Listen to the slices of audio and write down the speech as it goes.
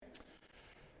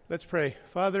Let's pray.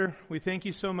 Father, we thank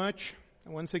you so much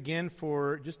once again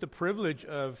for just the privilege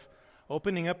of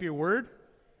opening up your word,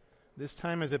 this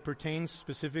time as it pertains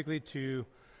specifically to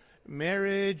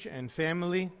marriage and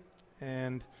family,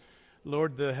 and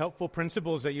Lord, the helpful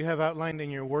principles that you have outlined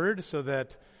in your word so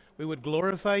that we would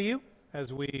glorify you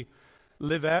as we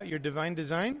live out your divine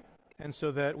design, and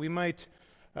so that we might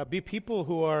be people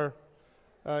who are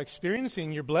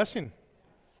experiencing your blessing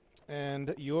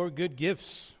and your good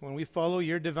gifts. When we follow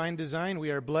your divine design, we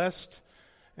are blessed.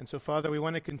 And so, Father, we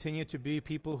want to continue to be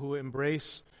people who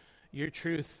embrace your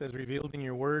truth as revealed in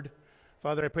your word.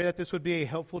 Father, I pray that this would be a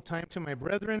helpful time to my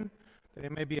brethren, that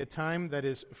it may be a time that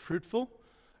is fruitful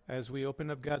as we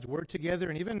open up God's word together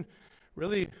and even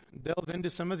really delve into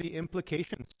some of the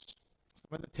implications,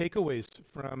 some of the takeaways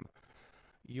from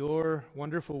your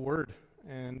wonderful word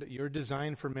and your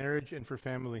design for marriage and for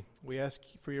family. We ask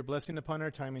for your blessing upon our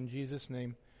time in Jesus'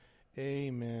 name.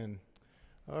 Amen.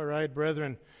 All right,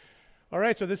 brethren. All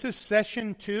right, so this is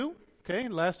session 2. Okay,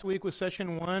 last week was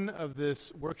session 1 of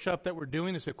this workshop that we're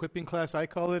doing, this equipping class. I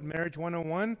call it Marriage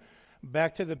 101,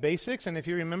 Back to the Basics. And if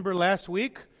you remember last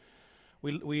week,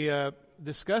 we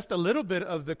discussed a little bit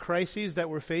of the crises that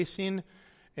we're facing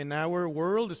in our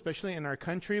world, especially in our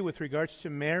country, with regards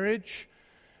to marriage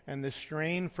and the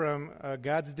strain from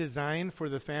God's design for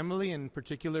the family, in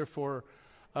particular for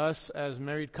us as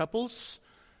married couples,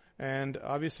 and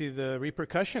obviously the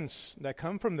repercussions that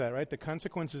come from that, right? The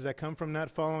consequences that come from not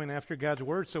following after God's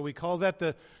word. So we call that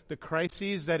the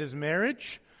crises that is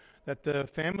marriage, that the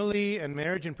family and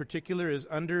marriage in particular is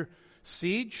under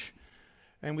siege.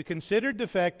 And we considered the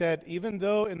fact that even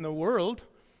though in the world,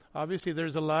 obviously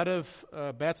there's a lot of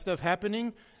bad stuff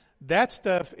happening, that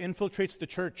stuff infiltrates the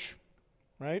church.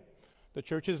 Right? The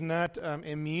church is not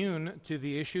immune to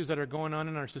the issues that are going on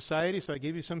in our society. So I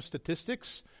gave you some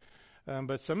statistics,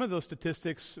 but some of those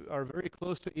statistics are very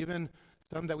close to even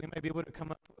some that we might be able to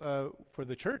come up for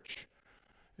the church.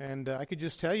 And I could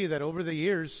just tell you that over the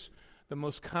years, the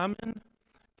most common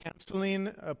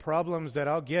counseling problems that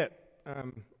I'll get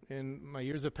in my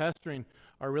years of pastoring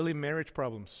are really marriage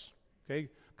problems. Okay,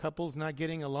 couples not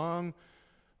getting along,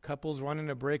 couples wanting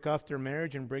to break off their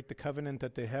marriage and break the covenant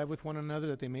that they have with one another,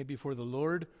 that they made before the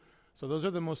Lord. So those are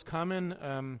the most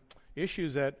common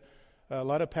issues that a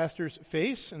lot of pastors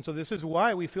face. And so this is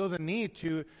why we feel the need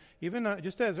to, even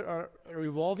just as a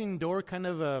revolving door kind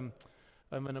of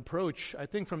an approach, I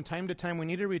think from time to time we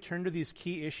need to return to these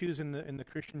key issues in the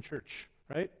Christian church,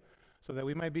 right? So that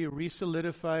we might be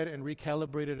re-solidified and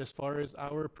recalibrated as far as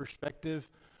our perspective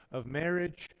of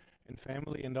marriage and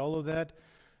family and all of that.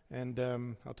 And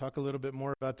I'll talk a little bit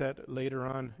more about that later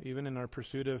on, even in our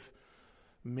pursuit of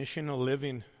missional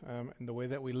living and the way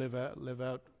that we live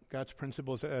out God's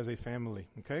principles as a family,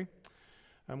 okay?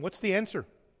 What's the answer?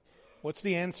 What's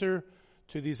the answer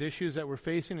to these issues that we're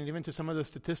facing and even to some of the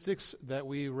statistics that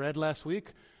we read last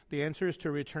week? The answer is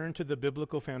to return to the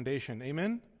biblical foundation.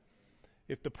 Amen?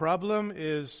 If the problem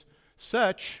is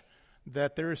such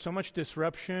that there is so much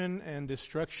disruption and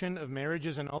destruction of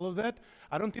marriages and all of that,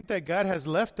 I don't think that God has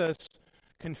left us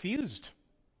confused.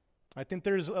 I think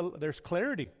there's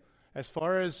clarity as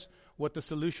far as what the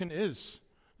solution is.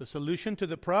 The solution to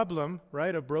the problem,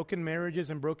 right, of broken marriages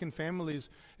and broken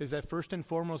families is that first and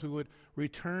foremost we would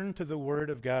return to the Word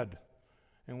of God.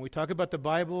 And when we talk about the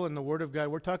Bible and the Word of God,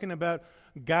 we're talking about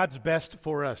God's best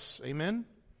for us. Amen?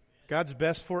 God's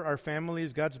best for our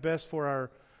families, God's best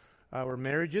for our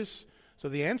marriages. So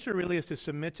the answer really is to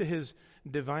submit to His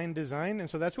divine design. And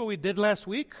so that's what we did last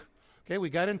week. Okay,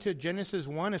 we got into Genesis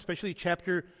 1, especially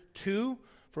chapter 2,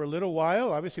 for a little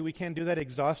while. Obviously, we can't do that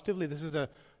exhaustively. This is a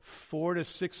 4 to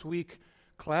 6 week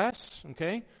class,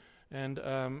 okay? And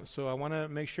so I want to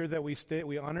make sure that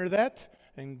we honor that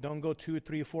and don't go 2,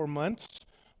 3, 4 months.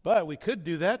 But we could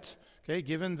do that, okay,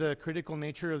 given the critical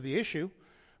nature of the issue.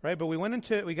 Right, but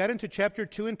we got into chapter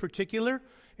 2 in particular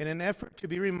in an effort to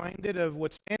be reminded of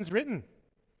what stands written.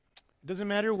 It doesn't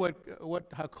matter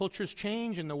how cultures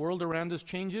change and the world around us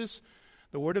changes.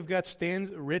 The Word of God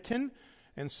stands written,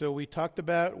 and so we talked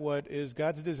about what is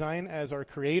God's design as our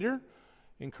Creator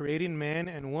in creating man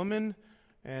and woman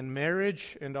and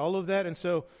marriage and all of that. And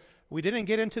so we didn't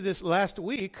get into this last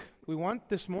week. We want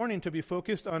this morning to be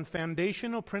focused on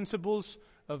foundational principles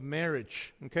of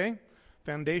marriage. Okay.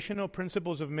 Foundational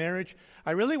principles of marriage.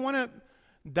 I really want to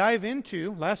dive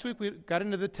into, last week we got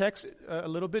into the text a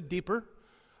little bit deeper.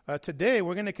 Today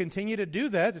we're going to continue to do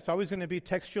that. It's always going to be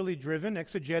textually driven,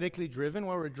 exegetically driven,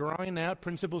 where we're drawing out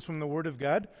principles from the Word of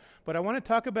God. But I want to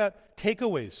talk about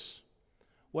takeaways.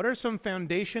 What are some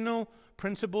foundational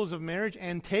principles of marriage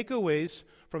and takeaways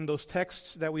from those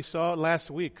texts that we saw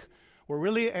last week? we're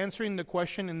really answering the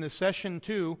question in this session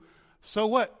too, so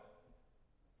what?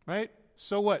 Right?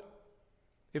 So what?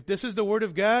 If this is the Word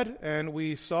of God, and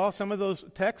we saw some of those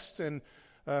texts and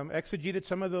exegeted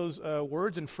some of those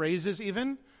words and phrases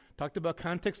even, talked about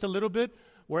context a little bit,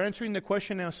 we're answering the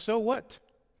question now, so what?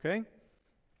 Okay?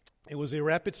 It was a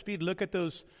rapid speed look at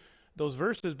those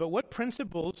verses, but what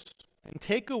principles and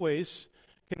takeaways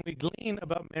can we glean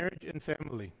about marriage and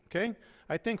family? Okay?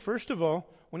 I think, first of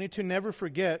all, we need to never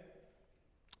forget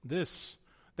this,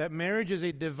 that marriage is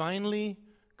a divinely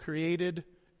created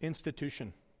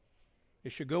institution.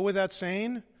 It should go without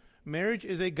saying, marriage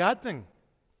is a God thing,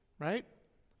 right?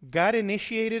 God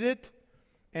initiated it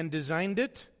and designed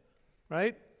it,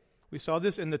 right? We saw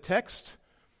this in the text.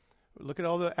 Look at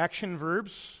all the action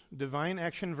verbs, divine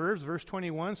action verbs. Verse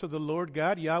 21, so the Lord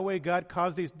God, Yahweh God,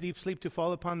 caused a deep sleep to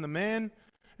fall upon the man,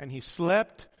 and he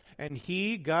slept, and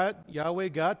he, God, Yahweh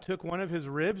God, took one of his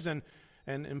ribs and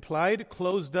implied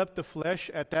closed up the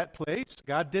flesh at that place.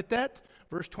 God did that.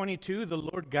 Verse 22, the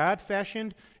Lord God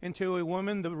fashioned into a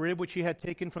woman the rib which he had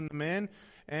taken from the man,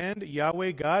 and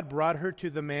Yahweh God brought her to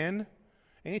the man.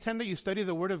 Anytime that you study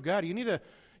the Word of God, you need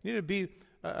to be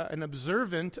an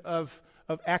observant of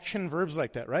action verbs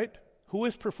like that, right? Who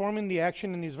is performing the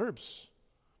action in these verbs?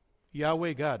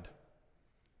 Yahweh God.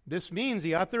 This means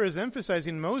the author is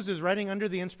emphasizing Moses writing under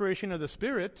the inspiration of the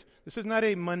Spirit. This is not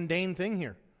a mundane thing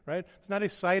here, right? It's not a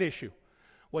side issue.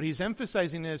 What he's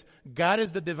emphasizing is God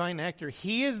is the divine actor.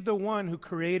 He is the one who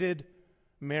created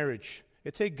marriage.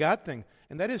 It's a God thing.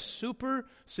 And that is super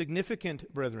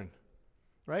significant, brethren.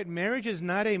 Right? Marriage is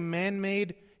not a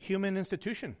man-made human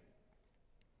institution.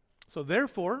 So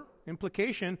therefore,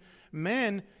 implication,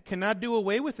 man cannot do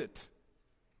away with it.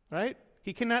 Right?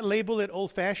 He cannot label it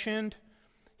old-fashioned.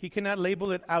 He cannot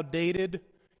label it outdated.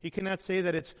 He cannot say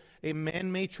that it's a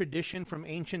man-made tradition from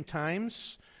ancient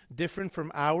times, different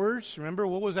from ours. Remember,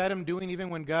 what was Adam doing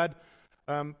even when God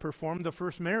performed the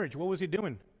first marriage? What was he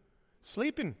doing?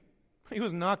 Sleeping. He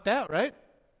was knocked out, right?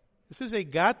 This is a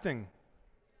God thing.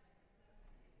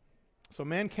 So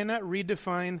man cannot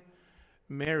redefine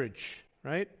marriage,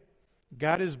 right?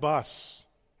 God is boss.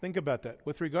 Think about that.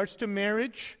 With regards to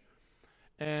marriage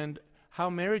and how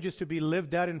marriage is to be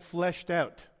lived out and fleshed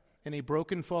out in a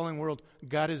broken, fallen world,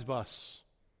 God is boss.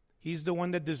 He's the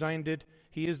one that designed it.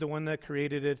 He is the one that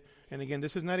created it. And again,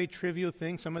 this is not a trivial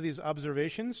thing, some of these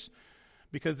observations,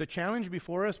 because the challenge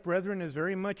before us, brethren, is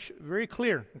very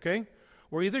clear, okay?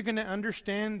 We're either going to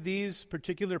understand these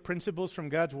particular principles from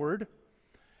God's Word,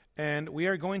 and we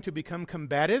are going to become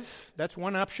combative. That's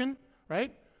one option,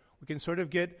 right? We can sort of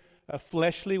get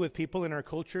fleshly with people in our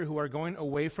culture who are going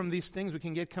away from these things. We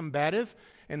can get combative,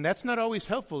 and that's not always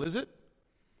helpful, is it?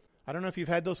 I don't know if you've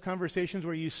had those conversations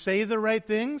where you say the right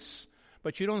things,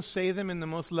 but you don't say them in the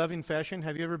most loving fashion.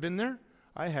 Have you ever been there?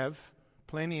 I have,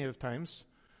 plenty of times.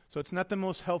 So it's not the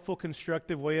most helpful,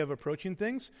 constructive way of approaching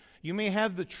things. You may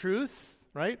have the truth,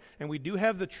 right? And we do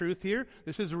have the truth here.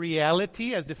 This is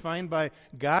reality as defined by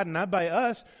God, not by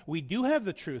us. We do have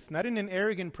the truth, not in an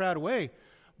arrogant, proud way,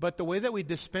 but the way that we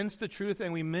dispense the truth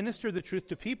and we minister the truth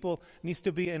to people needs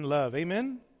to be in love.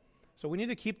 Amen? So we need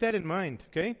to keep that in mind,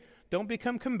 okay? Don't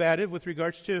become combative with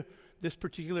regards to this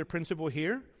particular principle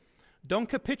here. Don't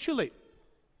capitulate,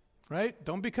 right?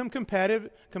 Don't become combative.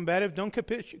 Don't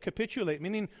capitulate,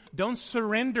 meaning don't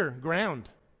surrender ground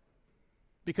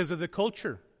because of the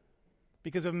culture,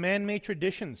 because of man-made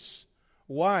traditions.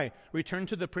 Why? Return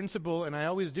to the principle, and I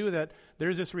always do that.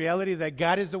 There's this reality that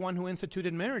God is the one who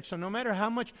instituted marriage. So no matter how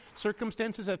much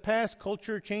circumstances have passed,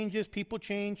 culture changes, people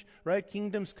change, right?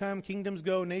 Kingdoms come, kingdoms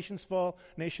go, nations fall,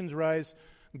 nations rise.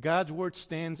 God's word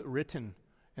stands written.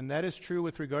 And that is true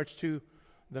with regards to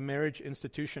the marriage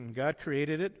institution. God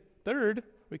created it. Third,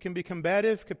 we can be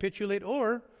combative, capitulate,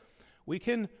 or we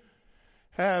can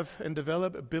have and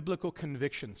develop biblical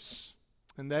convictions.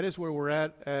 And that is where we're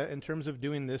at in terms of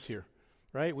doing this here,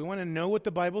 right? We want to know what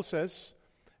the Bible says,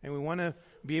 and we want to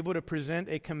be able to present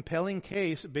a compelling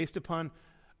case based upon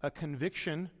a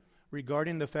conviction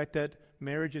regarding the fact that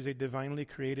marriage is a divinely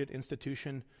created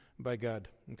institution by God.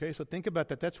 Okay, so think about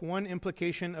that. That's one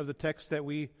implication of the text that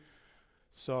we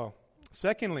saw.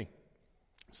 Secondly,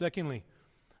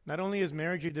 not only is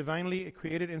marriage a divinely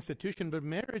created institution, but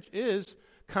marriage is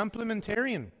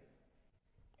complementarian.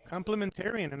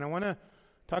 And I want to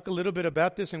talk a little bit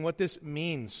about this and what this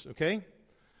means, okay?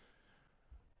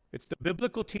 It's the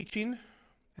biblical teaching,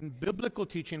 and biblical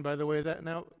teaching, by the way, that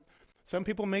now some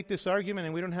people make this argument,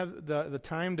 and we don't have the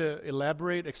time to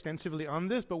elaborate extensively on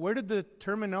this, but where did the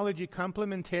terminology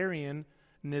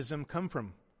complementarianism come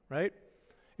from, right?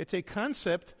 It's a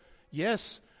concept,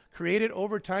 yes, created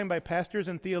over time by pastors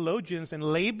and theologians and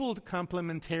labeled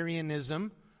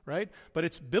complementarianism, right? But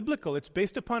it's biblical. It's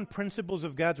based upon principles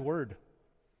of God's Word.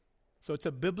 So it's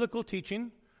a biblical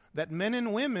teaching that men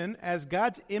and women, as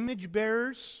God's image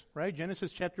bearers, right?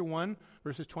 Genesis chapter 1,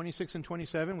 verses 26 and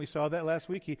 27, we saw that last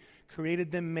week. He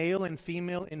created them male and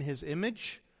female in His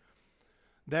image.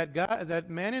 That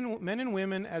men and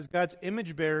women, as God's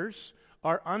image bearers,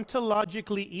 are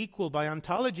ontologically equal. By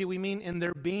ontology, we mean in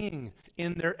their being,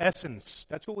 in their essence.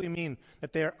 That's what we mean,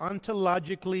 that they are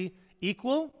ontologically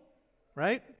equal,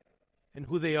 right? In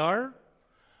who they are.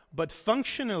 But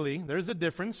functionally, there's a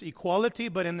difference, equality,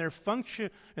 but in their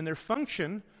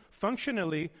function,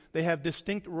 functionally, they have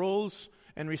distinct roles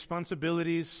and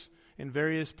responsibilities in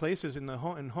various places in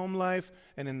home life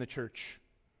and in the church.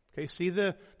 Okay, see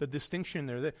the distinction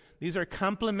there. These are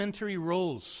complementary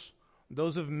roles,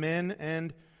 those of men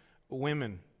and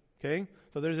women. Okay,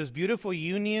 so there's this beautiful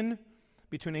union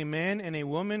between a man and a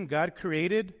woman. God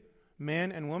created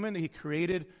man and woman. He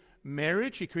created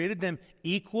marriage. He created them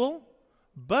equal,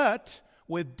 but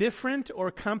with different or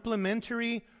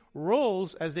complementary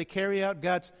roles as they carry out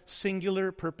God's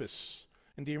singular purpose.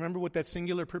 And do you remember what that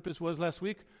singular purpose was last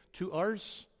week? 2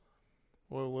 R's?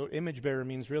 Or what image bearer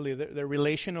means really. They're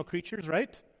relational creatures,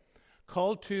 right?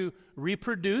 Called to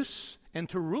reproduce and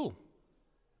to rule.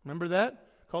 Remember that?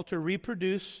 Called to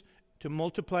reproduce, to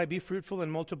multiply, be fruitful and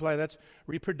multiply. That's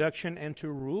reproduction and to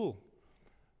rule.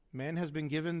 Man has been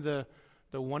given the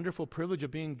wonderful privilege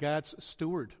of being God's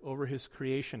steward over His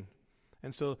creation.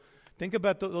 And so think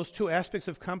about those two aspects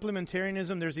of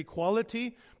complementarianism. There's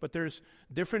equality, but there's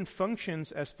different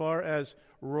functions as far as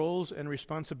roles and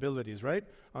responsibilities, right?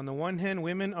 On the one hand,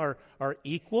 women are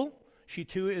equal. She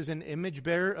too is an image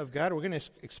bearer of God. We're going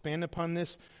to expand upon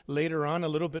this later on a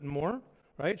little bit more,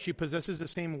 right? She possesses the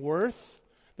same worth,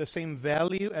 the same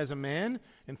value as a man.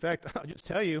 In fact, I'll just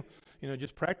tell you,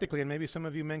 just practically, and maybe some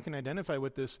of you men can identify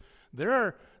with this,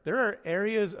 there are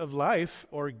areas of life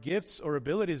or gifts or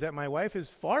abilities that my wife is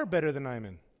far better than I'm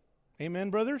in. Amen,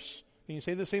 brothers? Can you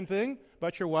say the same thing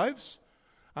about your wives?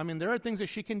 I mean, there are things that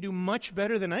she can do much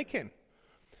better than I can.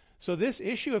 So this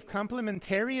issue of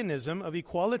complementarianism, of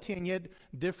equality and yet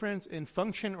difference in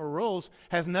function or roles,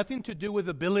 has nothing to do with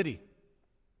ability.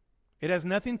 It has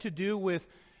nothing to do with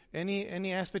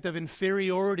any aspect of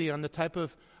inferiority on the type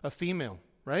of a female,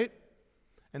 right?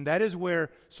 And that is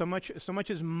where so much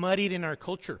is muddied in our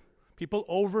culture. People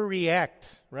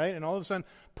overreact, right? And all of a sudden,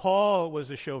 Paul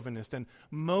was a chauvinist, and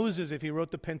Moses, if he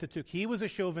wrote the Pentateuch, he was a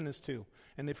chauvinist too.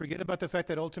 And they forget about the fact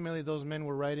that ultimately those men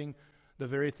were writing the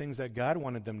very things that God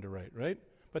wanted them to write, right?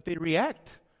 But they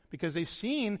react because they've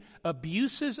seen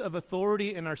abuses of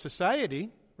authority in our society,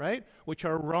 right? Which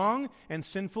are wrong and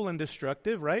sinful and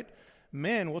destructive, right?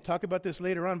 Men, we'll talk about this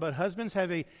later on, but husbands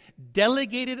have a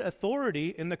delegated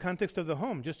authority in the context of the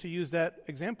home, just to use that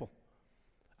example.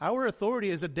 Our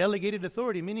authority is a delegated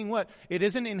authority, meaning what? It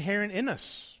isn't inherent in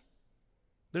us.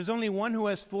 There's only one who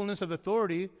has fullness of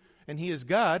authority, and He is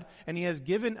God, and He has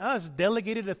given us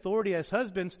delegated authority as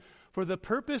husbands for the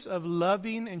purpose of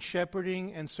loving and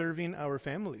shepherding and serving our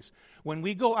families. When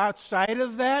we go outside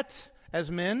of that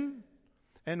as men,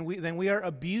 and we are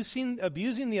abusing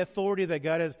the authority that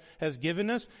God has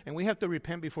given us, and we have to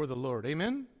repent before the Lord.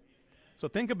 Amen? So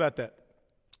think about that.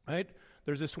 Right?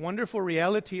 There's this wonderful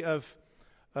reality of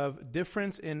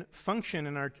difference in function,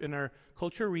 and our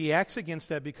culture reacts against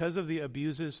that because of the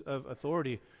abuses of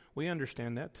authority. We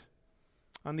understand that.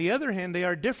 On the other hand, they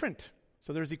are different.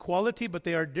 So there's equality, but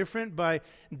they are different by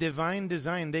divine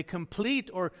design. They complete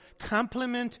or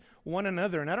complement one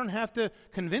another. And I don't have to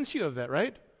convince you of that,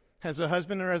 right? As a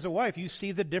husband or as a wife, you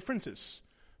see the differences.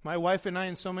 My wife and I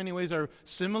in so many ways are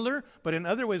similar, but in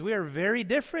other ways we are very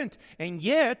different. And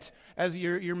yet, as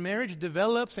your marriage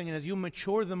develops and as you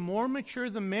mature, the more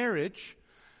mature the marriage,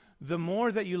 the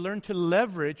more that you learn to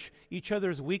leverage each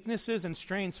other's weaknesses and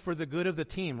strengths for the good of the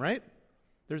team, right?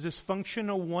 There's this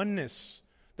functional oneness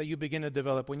that you begin to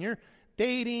develop. When you're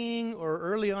dating or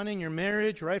early on in your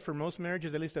marriage, right, for most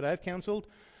marriages, at least that I've counseled,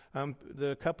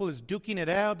 the couple is duking it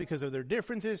out because of their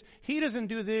differences. He doesn't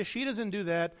do this, she doesn't do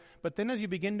that. But then as you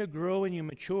begin to grow and you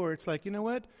mature, it's like, you know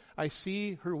what? I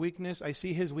see her weakness, I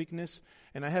see his weakness,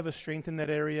 and I have a strength in that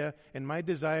area. And my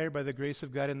desire by the grace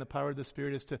of God and the power of the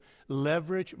Spirit is to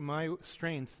leverage my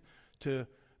strength to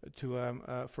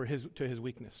his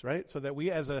weakness, right? So that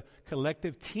we as a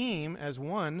collective team, as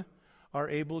one, are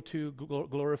able to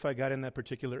glorify God in that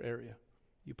particular area.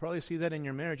 You probably see that in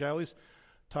your marriage. I always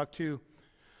talk to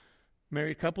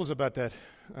married couples about that.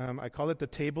 I call it the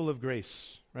table of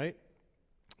grace, right?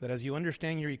 That as you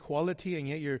understand your equality and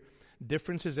yet your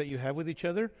differences that you have with each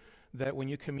other, that when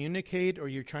you communicate or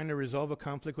you're trying to resolve a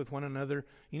conflict with one another,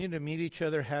 you need to meet each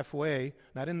other halfway,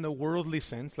 not in the worldly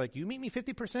sense, like you meet me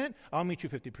 50%, I'll meet you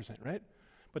 50%, right?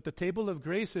 But the table of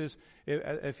grace is,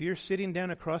 if you're sitting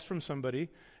down across from somebody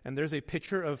and there's a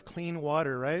pitcher of clean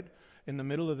water, right, in the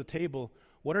middle of the table,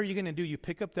 what are you going to do? You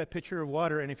pick up that pitcher of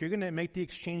water, and if you're going to make the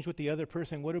exchange with the other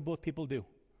person, what do both people do?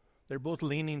 They're both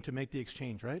leaning to make the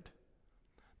exchange, right?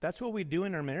 That's what we do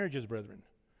in our marriages, brethren.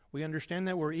 We understand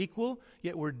that we're equal,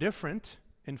 yet we're different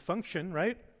in function,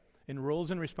 right? In roles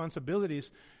and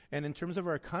responsibilities. And in terms of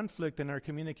our conflict and our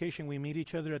communication, we meet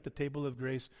each other at the table of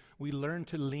grace. We learn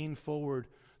to lean forward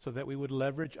so that we would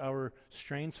leverage our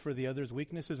strengths for the other's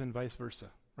weaknesses and vice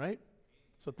versa, right?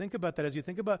 So think about that. As you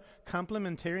think about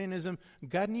complementarianism,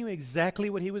 God knew exactly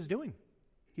what he was doing.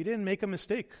 He didn't make a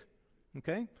mistake,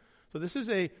 okay? So this is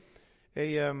a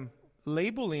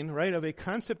labeling, right, of a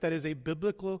concept that is a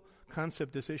biblical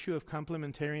concept, this issue of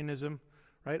complementarianism,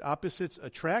 right? Opposites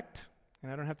attract,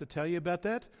 and I don't have to tell you about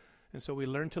that. And so we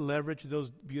learn to leverage those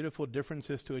beautiful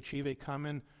differences to achieve a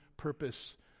common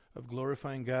purpose of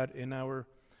glorifying God in our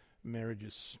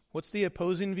marriages. What's the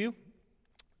opposing view?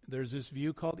 There's this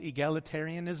view called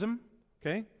egalitarianism,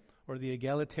 okay, or the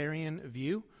egalitarian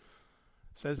view.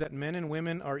 It says that men and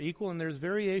women are equal, and there's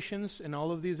variations in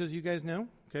all of these, as you guys know,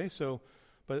 okay, so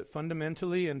but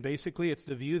fundamentally and basically it's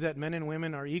the view that men and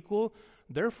women are equal.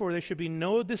 Therefore, there should be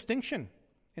no distinction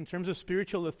in terms of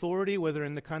spiritual authority, whether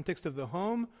in the context of the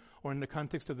home or in the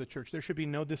context of the church. There should be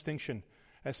no distinction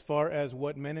as far as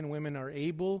what men and women are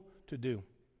able to do,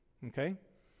 okay?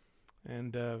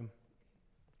 And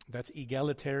that's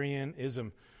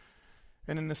egalitarianism.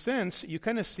 And in a sense, you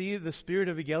kind of see the spirit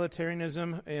of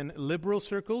egalitarianism in liberal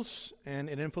circles, and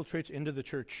it infiltrates into the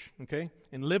church, okay?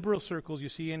 In liberal circles, you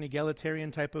see an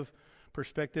egalitarian type of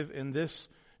perspective in this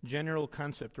general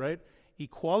concept, right?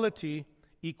 Equality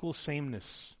equals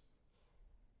sameness.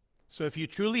 So if you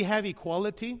truly have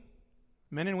equality,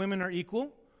 men and women are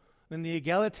equal, then the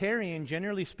egalitarian,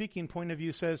 generally speaking, point of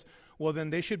view says, well, then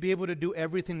they should be able to do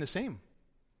everything the same.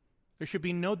 There should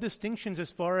be no distinctions as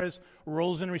far as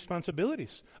roles and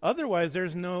responsibilities. Otherwise,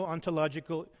 there's no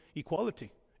ontological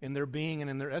equality in their being and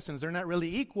in their essence. They're not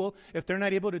really equal if they're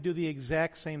not able to do the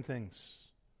exact same things.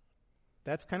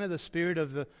 That's kind of the spirit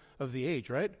of the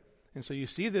age, right? And so you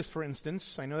see this, for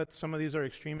instance, I know that some of these are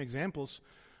extreme examples,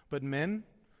 but men,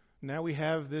 now we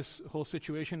have this whole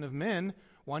situation of men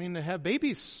wanting to have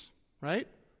babies, right?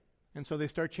 And so they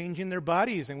start changing their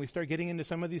bodies, and we start getting into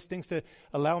some of these things to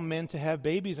allow men to have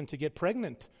babies and to get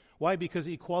pregnant. Why? Because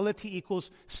equality equals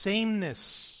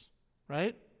sameness,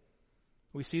 right?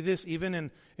 We see this even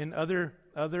in other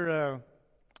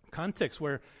contexts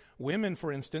where women,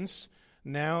 for instance,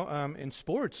 now in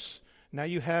sports, now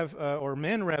you have, or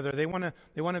men rather, they want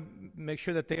to make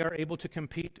sure that they are able to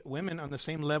compete women on the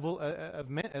same level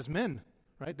as men,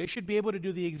 right? They should be able to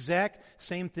do the exact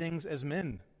same things as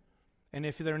men. And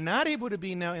if they're not able to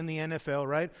be now in the NFL,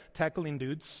 right, tackling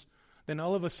dudes, then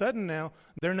all of a sudden now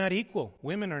they're not equal.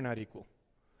 Women are not equal.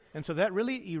 And so that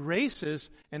really erases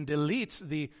and deletes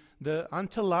the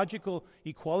ontological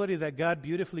equality that God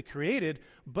beautifully created,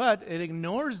 but it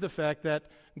ignores the fact that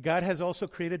God has also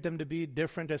created them to be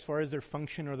different as far as their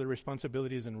function or their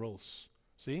responsibilities and roles.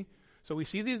 See? So we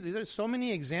see there's so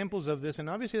many examples of this, and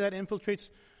obviously that infiltrates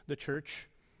the church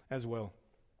as well.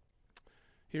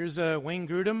 Here's Wayne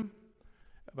Grudem.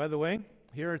 By the way,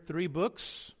 here are 3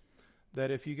 books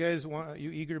that if you guys want,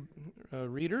 you eager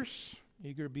readers,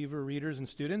 eager beaver readers and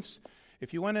students,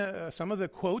 if you want to, some of the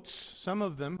quotes, some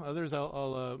of them, others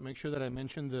I'll make sure that I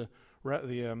mention the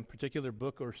particular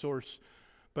book or source,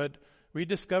 but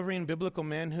Rediscovering Biblical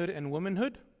Manhood and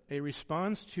Womanhood, a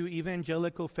Response to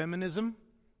Evangelical Feminism,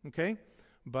 okay,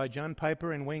 by John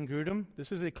Piper and Wayne Grudem.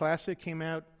 This is a classic, came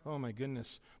out, oh my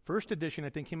goodness, first edition I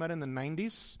think came out in the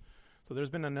 90s. So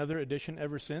there's been another edition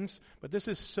ever since. But this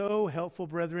is so helpful,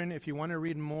 brethren, if you want to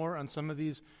read more on some of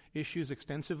these issues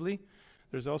extensively.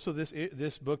 There's also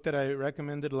this book that I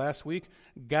recommended last week,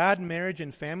 God, Marriage,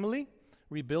 and Family,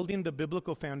 Rebuilding the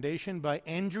Biblical Foundation by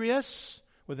Andreas,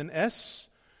 with an S,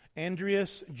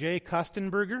 Andreas J.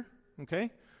 Kostenberger. Okay?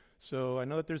 So I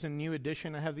know that there's a new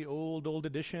edition. I have the old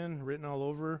edition written all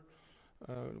over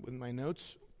with my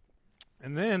notes.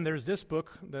 And then there's this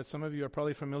book that some of you are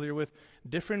probably familiar with,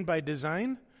 Different by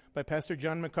Design by Pastor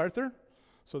John MacArthur.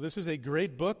 So this is a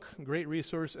great book, great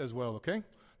resource as well, okay?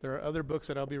 There are other books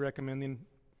that I'll be recommending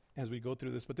as we go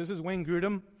through this. But this is Wayne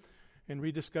Grudem in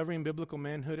Rediscovering Biblical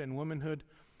Manhood and Womanhood.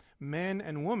 Man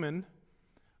and woman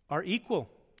are equal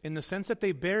in the sense that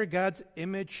they bear God's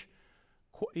image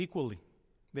equally.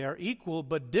 They are equal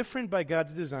but different by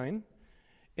God's design.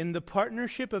 In the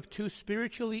partnership of two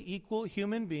spiritually equal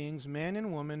human beings, man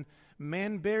and woman,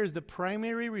 man bears the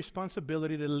primary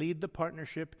responsibility to lead the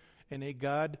partnership in a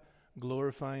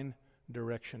God-glorifying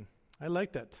direction. I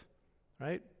like that,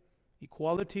 right?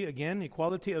 Equality, again,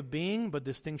 equality of being, but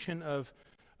distinction of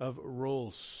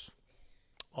roles.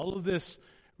 All of this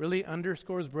really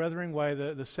underscores, brethren, why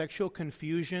the sexual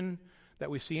confusion that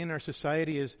we see in our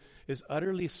society is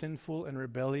utterly sinful and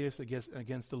rebellious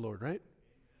against the Lord, right?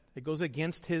 It goes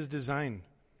against His design.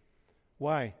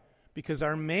 Why? Because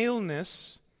our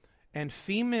maleness and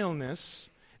femaleness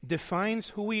defines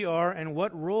who we are and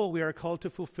what role we are called to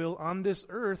fulfill on this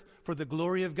earth for the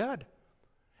glory of God.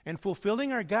 And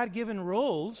fulfilling our God-given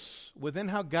roles within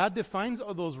how God defines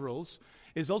all those roles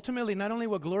is ultimately not only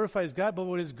what glorifies God, but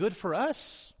what is good for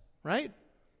us, right?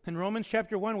 In Romans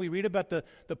chapter 1, we read about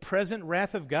the present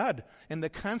wrath of God and the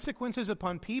consequences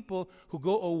upon people who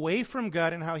go away from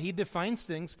God and how He defines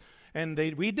things, and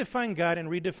they redefine God and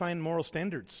redefine moral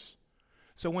standards.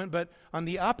 But on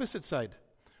the opposite side,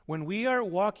 when we are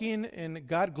walking in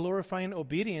God-glorifying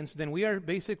obedience, then we are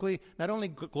basically not only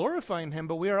glorifying Him,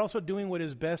 but we are also doing what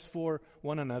is best for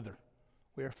one another.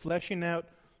 We are fleshing out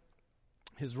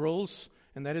His roles,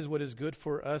 and that is what is good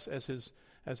for us as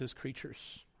His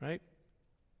creatures, right?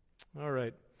 All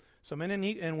right. So men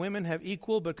and women have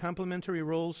equal but complementary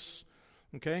roles,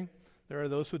 okay? There are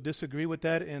those who disagree with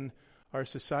that in our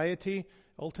society.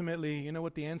 Ultimately, you know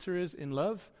what the answer is? In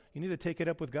love, you need to take it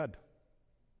up with God.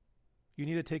 You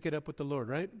need to take it up with the Lord,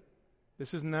 right?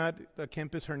 This is not a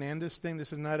Kempiz Hernandez thing.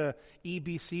 This is not a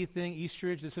EBC thing,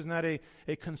 Eastridge. This is not a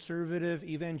conservative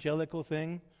evangelical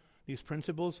thing. These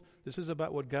principles, this is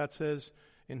about what God says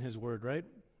in His Word, right?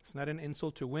 It's not an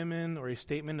insult to women or a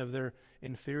statement of their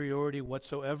inferiority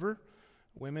whatsoever.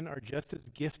 Women are just as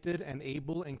gifted and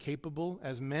able and capable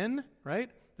as men, right?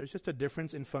 There's just a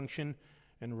difference in function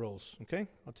and roles, okay?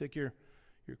 I'll take your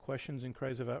questions and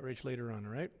cries of outrage later on,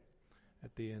 all right?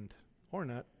 At the end. Or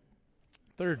not.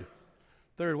 Third,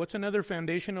 what's another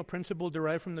foundational principle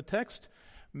derived from the text?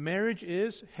 Marriage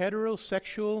is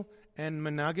heterosexual and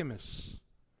monogamous.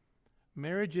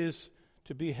 Marriage is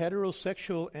to be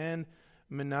heterosexual and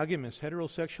monogamous.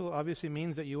 Heterosexual obviously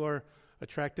means that you are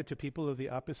attracted to people of the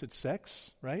opposite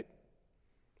sex, right?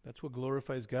 That's what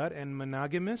glorifies God. And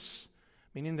monogamous,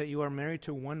 meaning that you are married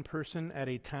to one person at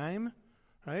a time,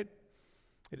 right?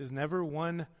 It is never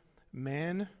one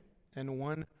man and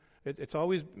one. It's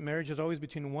always, marriage is always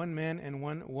between one man and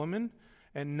one woman,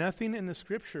 and nothing in the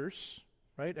Scriptures,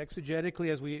 right? Exegetically,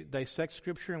 as we dissect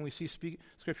Scripture and we see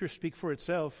Scripture speak for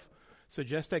itself,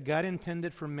 suggests that God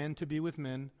intended for men to be with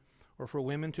men, or for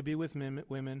women to be with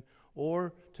women,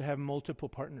 or to have multiple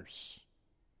partners,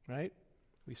 right?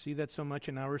 We see that so much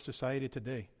in our society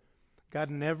today.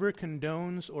 God never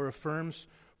condones or affirms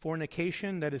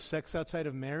fornication, that is sex outside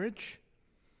of marriage,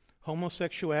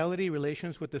 homosexuality,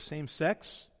 relations with the same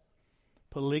sex,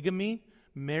 polygamy,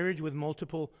 marriage with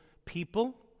multiple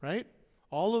people, right?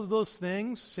 All of those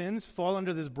things, sins, fall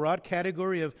under this broad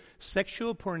category of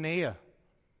sexual porneia,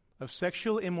 of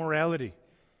sexual immorality,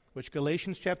 which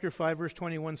Galatians chapter 5 verse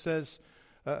 21 says,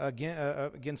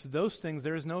 against those things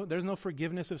there's no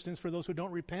forgiveness of sins for those who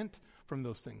don't repent from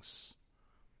those things.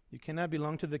 You cannot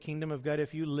belong to the kingdom of God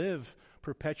if you live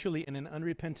perpetually in an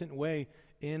unrepentant way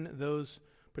in those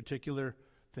particular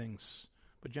things.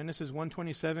 But Genesis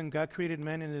 1:27, God created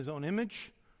man in His own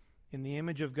image. In the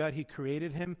image of God He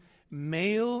created him.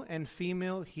 Male and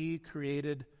female He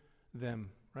created them,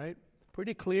 right?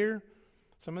 Pretty clear.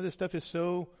 Some of this stuff is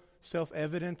so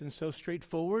self-evident and so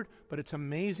straightforward, but it's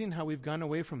amazing how we've gone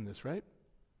away from this, right?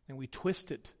 And we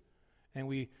twist it, and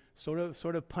we sort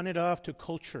of punt it off to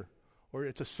culture, or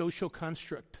it's a social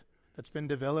construct that's been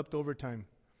developed over time.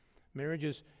 Marriage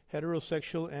is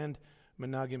heterosexual and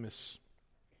monogamous.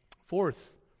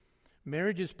 Fourth,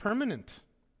 marriage is permanent.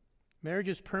 Marriage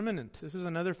is permanent. This is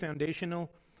another foundational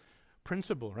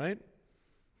principle, right?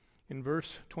 In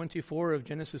verse 24 of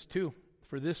Genesis 2,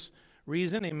 for this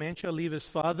reason a man shall leave his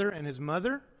father and his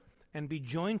mother and be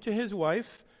joined to his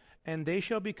wife, and they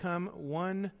shall become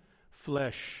one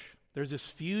flesh. There's this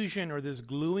fusion or this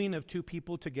gluing of two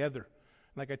people together.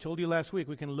 Like I told you last week,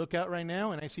 we can look out right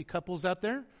now and I see couples out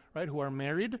there, right, who are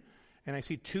married, and I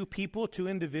see two people, two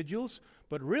individuals,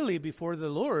 but really before the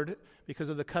Lord, because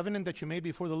of the covenant that you made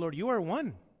before the Lord, you are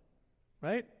one,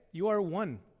 right? You are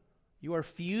one. You are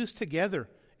fused together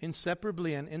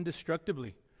inseparably and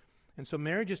indestructibly. And so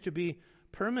marriage is to be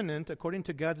permanent according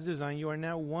to God's design. You are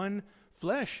now one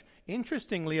flesh.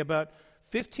 Interestingly, about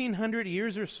 1,500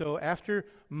 years or so after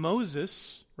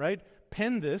Moses, right,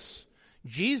 penned this,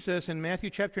 Jesus in Matthew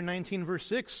chapter 19 verse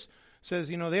 6 says,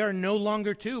 they are no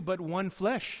longer two, but one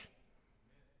flesh.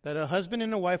 That a husband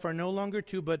and a wife are no longer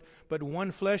two, but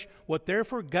one flesh. What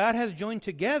therefore God has joined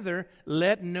together,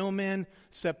 let no man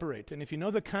separate. And if you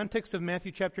know the context of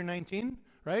Matthew chapter 19,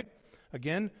 right?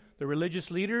 Again, the religious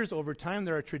leaders, over time,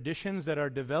 there are traditions that are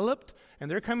developed,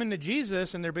 and they're coming to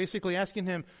Jesus, and they're basically asking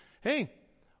him, hey,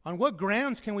 on what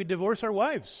grounds can we divorce our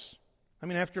wives? I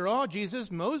mean, after all, Jesus,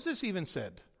 Moses even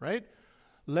said, right?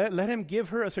 Let him give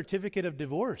her a certificate of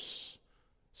divorce.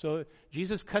 So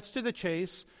Jesus cuts to the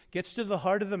chase, gets to the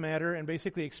heart of the matter, and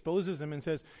basically exposes them and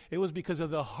says, it was because of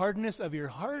the hardness of your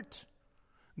heart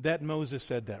that Moses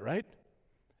said that, right?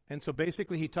 And so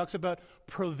basically he talks about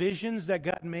provisions that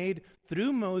got made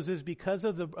through Moses because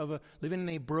of living in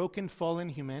a broken, fallen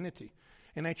humanity.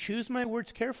 And I choose my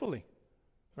words carefully,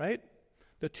 right?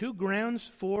 The two grounds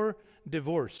for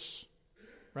divorce,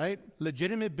 right?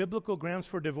 Legitimate biblical grounds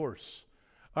for divorce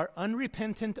are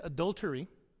unrepentant adultery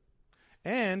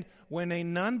and when a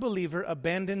non-believer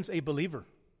abandons a believer.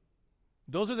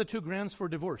 Those are the two grounds for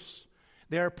divorce.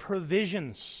 They are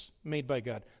provisions made by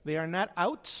God. They are not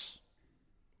outs.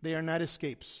 They are not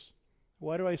escapes.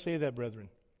 Why do I say that, brethren?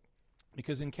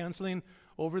 Because in counseling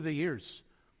over the years,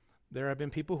 there have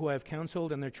been people who I've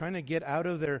counseled and they're trying to get out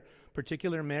of their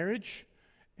particular marriage,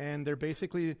 and they're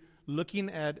basically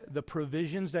looking at the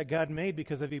provisions that God made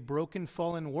because of a broken,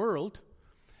 fallen world,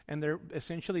 and they're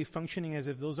essentially functioning as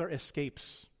if those are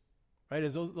escapes, right?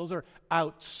 As those are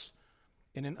outs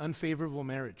in an unfavorable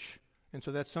marriage. And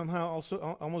so that somehow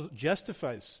also almost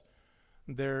justifies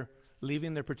their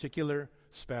leaving their particular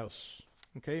spouse.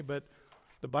 Okay, but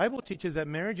the Bible teaches that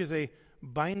marriage is a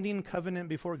binding covenant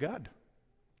before God,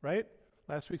 right?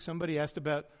 Last week somebody asked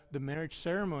about the marriage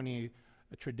ceremony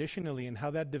traditionally and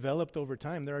how that developed over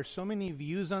time. There are so many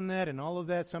views on that and all of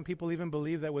that. Some people even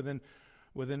believe that within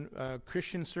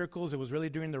Christian circles, it was really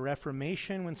during the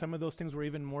Reformation when some of those things were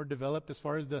even more developed as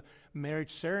far as the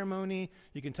marriage ceremony.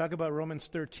 You can talk about Romans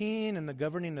 13 and the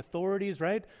governing authorities,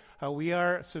 right? How we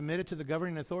are submitted to the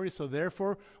governing authorities, so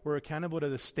therefore we're accountable to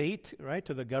the state, right?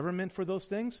 To the government for those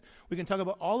things. We can talk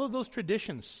about all of those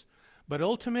traditions, but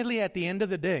ultimately at the end of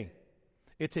the day,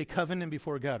 it's a covenant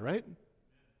before God, right?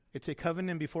 It's a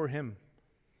covenant before Him.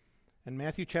 In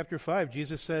Matthew chapter 5,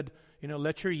 Jesus said,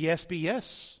 let your yes be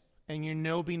yes and your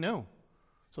no be no.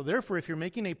 So therefore, if you're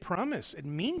making a promise, it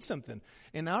means something.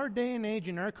 In our day and age,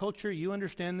 in our culture, you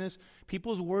understand this,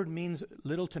 people's word means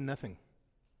little to nothing.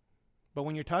 But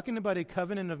when you're talking about a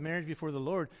covenant of marriage before the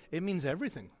Lord, it means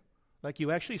everything. Like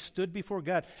you actually stood before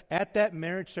God at that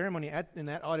marriage ceremony, in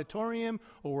that auditorium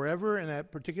or wherever, in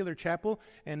that particular chapel,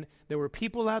 and there were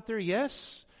people out there,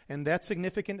 yes, and that's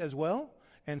significant as well.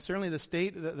 And certainly the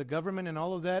state, the government and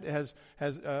all of that has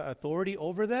authority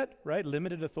over that, right?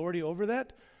 Limited authority over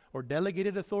that or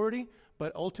delegated authority.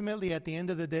 But ultimately, at the end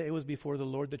of the day, it was before the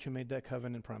Lord that you made that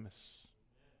covenant promise.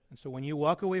 And so when you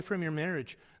walk away from your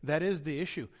marriage, that is the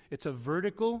issue. It's a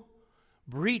vertical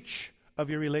breach of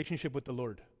your relationship with the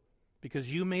Lord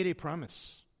because you made a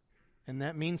promise. And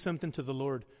that means something to the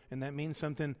Lord, and that means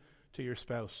something to your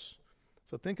spouse.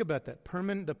 So think about that,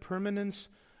 the permanence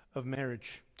of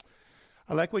marriage.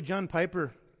 I like what John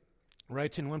Piper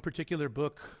writes in one particular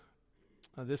book,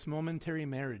 This Momentary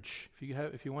Marriage.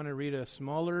 If you want to read a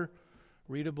smaller,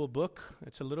 readable book,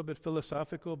 it's a little bit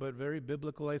philosophical, but very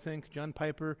biblical, I think. John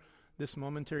Piper, This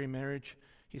Momentary Marriage.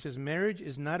 He says, marriage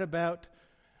is not about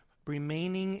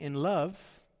remaining in love,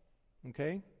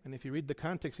 okay? And if you read the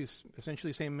context, he's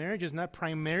essentially saying marriage is not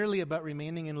primarily about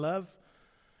remaining in love.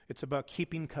 It's about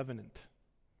keeping covenant.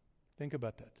 Think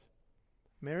about that.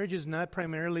 Marriage is not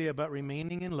primarily about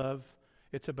remaining in love.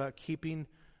 It's about keeping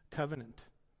covenant.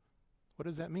 What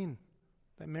does that mean?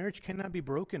 That marriage cannot be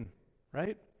broken,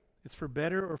 right? It's for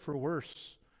better or for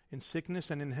worse. In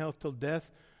sickness and in health till death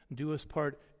do us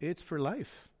part. It's for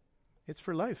life. It's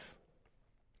for life.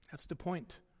 That's the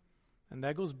point. And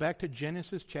that goes back to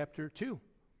Genesis chapter 2.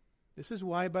 This is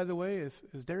why, by the way,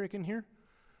 is Derek in here?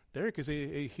 Derek is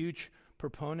a huge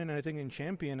proponent, I think, and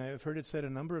champion. I've heard it said a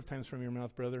number of times from your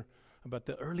mouth, brother, about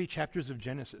the early chapters of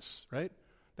Genesis, right?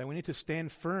 That we need to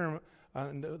stand firm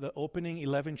on the opening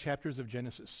 11 chapters of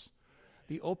Genesis.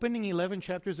 The opening 11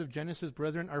 chapters of Genesis,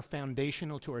 brethren, are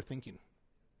foundational to our thinking.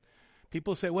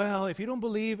 People say, well, if you don't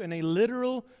believe in a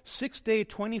literal 6-day,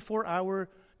 24-hour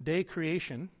day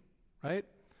creation, right,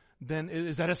 then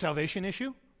is that a salvation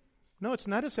issue? No, it's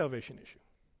not a salvation issue.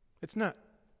 It's not.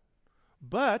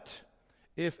 But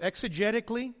if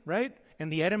exegetically, right,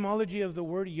 and the etymology of the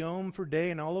word yom for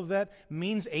day and all of that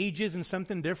means ages and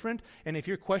something different, and if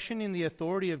you're questioning the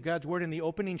authority of God's word in the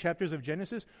opening chapters of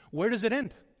Genesis, where does it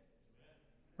end?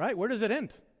 Right? Where does it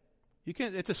end?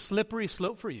 It's a slippery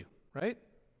slope for you, right?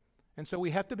 And so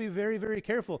we have to be very, very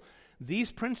careful.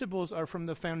 These principles are from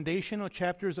the foundational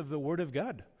chapters of the Word of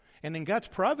God. And in God's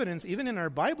providence, even in our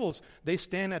Bibles, they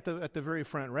stand at the very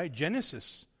front, right?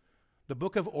 Genesis, the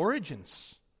book of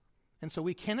origins. And so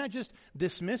we cannot just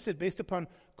dismiss it based upon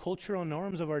cultural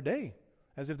norms of our day,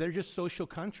 as if they're just social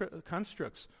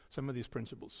constructs, some of these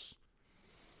principles.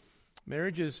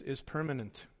 Marriage is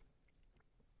permanent.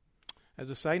 As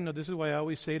a side note, this is why I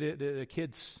always say to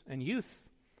kids and youth,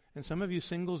 and some of you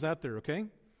singles out there, okay?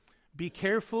 Be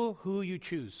careful who you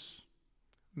choose.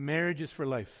 Marriage is for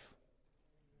life.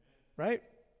 Right?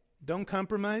 Don't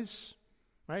compromise.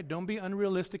 Right? Don't be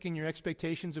unrealistic in your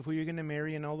expectations of who you're going to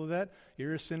marry and all of that.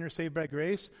 You're a sinner saved by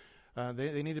grace.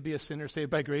 They need to be a sinner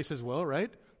saved by grace as well,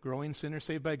 right? Growing sinner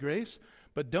saved by grace.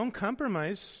 But don't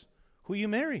compromise who you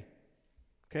marry.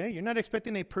 Okay? You're not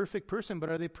expecting a perfect person, but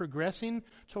are they progressing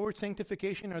towards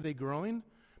sanctification? Are they growing?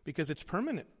 Because it's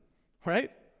permanent.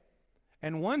 Right?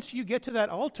 And once you get to that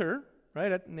altar,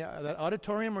 right, at that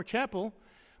auditorium or chapel,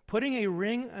 putting a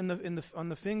ring on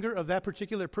the finger of that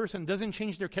particular person doesn't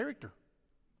change their character.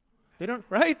 They don't,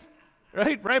 right?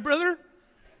 Right, brother?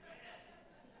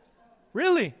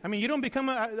 Really? I mean, you don't become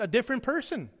a different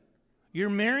person.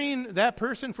 You're marrying that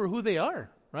person for who they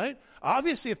are, right?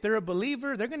 Obviously, if they're a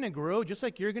believer, they're going to grow just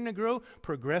like you're going to grow.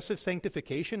 Progressive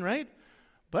sanctification, right?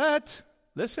 But,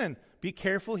 listen, be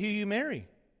careful who you marry.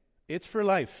 It's for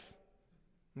life.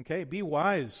 Okay? Be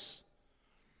wise.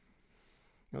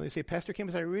 You know, they say, Pastor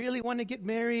Kempiz, I really want to get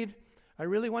married. I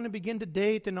really want to begin to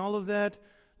date and all of that.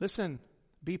 Listen,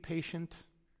 be patient,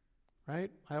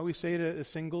 right? I always say to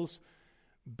singles,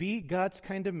 be God's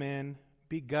kind of man,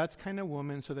 be God's kind of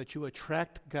woman so that you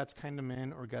attract God's kind of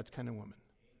man or God's kind of woman,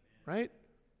 right?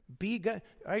 Be God,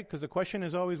 right? Because the question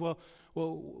is always, well,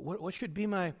 what should be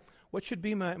my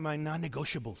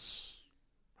non-negotiables,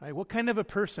 right? What kind of a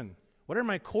person? What are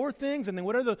my core things? And then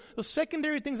what are the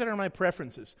secondary things that are my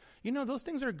preferences? You know, those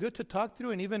things are good to talk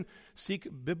through and even seek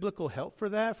biblical help for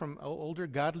that from older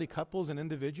godly couples and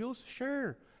individuals.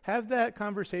 Sure, have that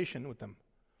conversation with them.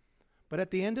 But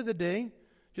at the end of the day,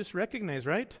 just recognize,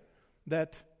 right,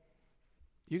 that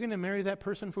you're going to marry that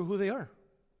person for who they are,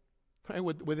 right,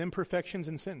 with imperfections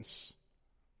and sins.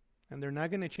 And they're not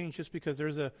going to change just because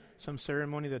there's some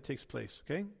ceremony that takes place,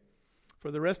 okay?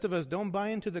 For the rest of us, don't buy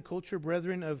into the culture,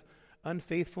 brethren, of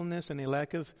unfaithfulness and a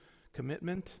lack of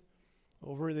commitment.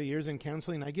 Over the years in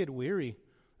counseling, I get weary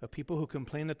of people who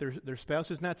complain that their spouse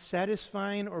is not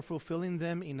satisfying or fulfilling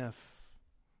them enough.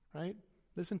 Right?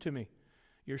 Listen to me.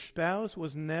 Your spouse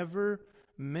was never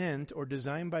meant or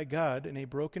designed by God in a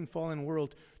broken, fallen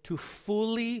world to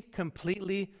fully,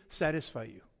 completely satisfy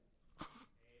you.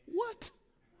 What?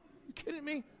 Are you kidding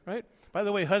me? Right? By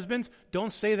the way, husbands,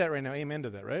 don't say that right now. Amen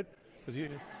to that, right?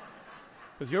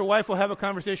 Because your wife will have a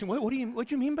conversation. What do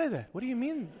you mean by that? What do you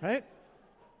mean, right?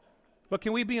 But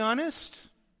can we be honest,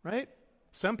 right?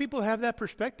 Some people have that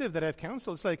perspective that I've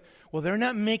counseled. It's like, well, they're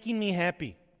not making me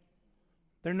happy.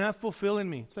 They're not fulfilling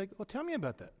me. It's like, well, tell me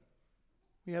about that.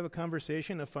 We have a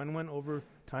conversation, a fun one over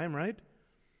time, right?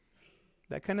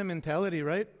 That kind of mentality,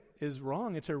 right, is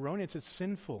wrong. It's erroneous. It's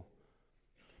sinful.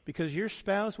 Because your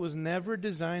spouse was never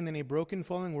designed in a broken,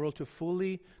 fallen world to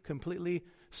fully, completely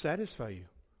satisfy you.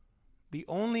 The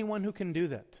only one who can do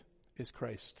that is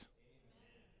Christ.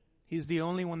 He's the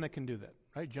only one that can do that,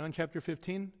 right? John chapter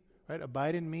 15, right?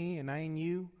 Abide in me and I in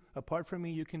you. Apart from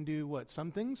me, you can do what?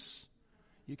 Some things?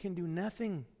 You can do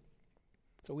nothing.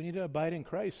 So we need to abide in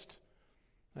Christ,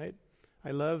 right?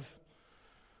 I love,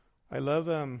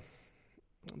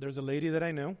 there's a lady that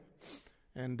I know,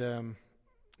 and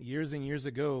years and years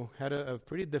ago had a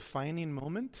pretty defining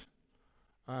moment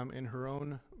in her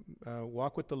own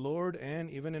walk with the Lord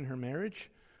and even in her marriage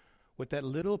with that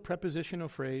little prepositional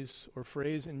phrase or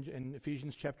phrase in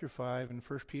Ephesians chapter 5 and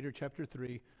 1 Peter chapter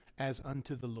 3, as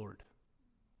unto the Lord.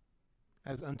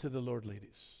 As unto the Lord,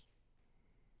 ladies.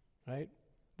 Right?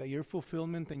 That your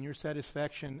fulfillment and your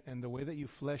satisfaction and the way that you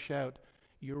flesh out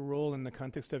your role in the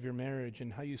context of your marriage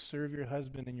and how you serve your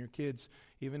husband and your kids,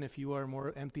 even if you are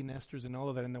more empty nesters and all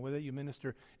of that, and the way that you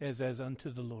minister is as unto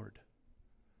the Lord.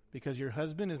 Because your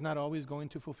husband is not always going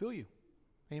to fulfill you.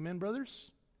 Amen,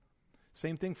 brothers?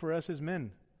 Same thing for us as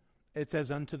men. It's as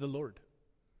unto the Lord.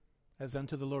 As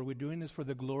unto the Lord. We're doing this for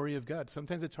the glory of God.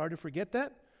 Sometimes it's hard to forget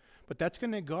that, but that's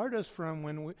going to guard us from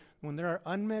when there are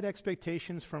unmet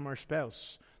expectations from our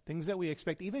spouse. Things that we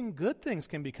expect, even good things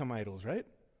can become idols, right?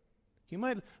 You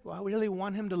might, well, I really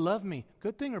want him to love me.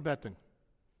 Good thing or bad thing?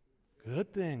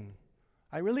 Good thing.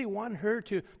 I really want her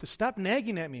to stop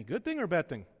nagging at me. Good thing or bad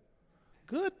thing?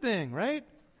 Good thing, right?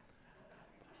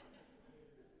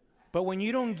 But when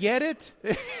you don't get it,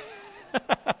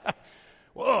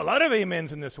 Whoa, a lot of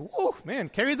amens in this. Whoa, man,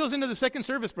 carry those into the second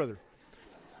service, brother.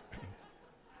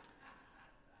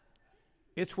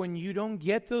 It's when you don't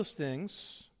get those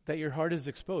things that your heart is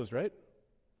exposed, right?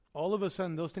 All of a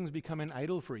sudden, those things become an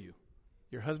idol for you.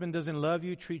 Your husband doesn't love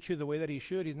you, treat you the way that he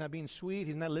should. He's not being sweet.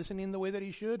 He's not listening the way that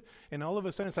he should. And all of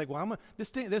a sudden, it's like, well,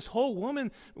 this whole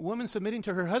woman submitting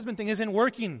to her husband thing isn't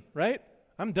working, right?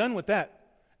 I'm done with that.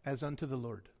 As unto the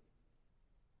Lord.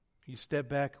 You step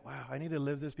back. Wow, I need to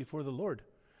live this before the Lord.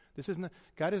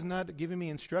 God is not giving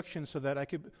me instructions so that I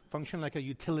could function like a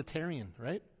utilitarian,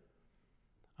 right?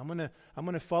 I'm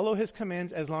gonna follow His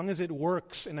commands as long as it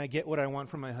works and I get what I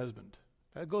want from my husband.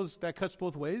 That cuts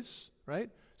both ways, right?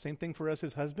 Same thing for us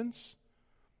as husbands.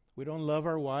 We don't love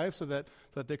our wives so that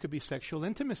there could be sexual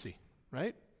intimacy,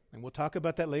 right? And we'll talk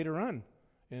about that later on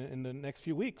in the next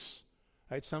few weeks.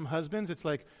 Right? Some husbands, it's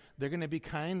like they're going to be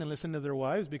kind and listen to their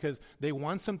wives because they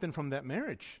want something from that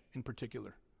marriage in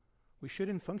particular. We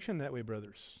shouldn't function that way,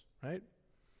 brothers, right?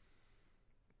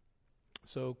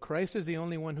 So Christ is the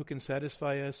only one who can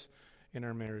satisfy us in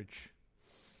our marriage.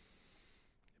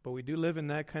 But we do live in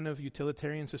that kind of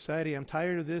utilitarian society. I'm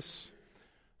tired of this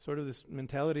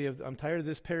mentality of, I'm tired of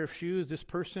this pair of shoes, this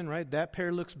person, right? That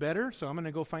pair looks better, so I'm going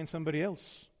to go find somebody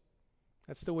else.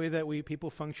 That's the way that people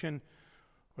function.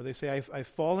 Or they say, I've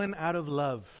fallen out of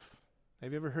love.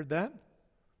 Have you ever heard that?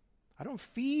 I don't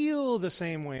feel the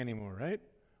same way anymore, right?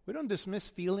 We don't dismiss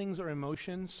feelings or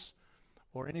emotions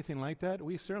or anything like that.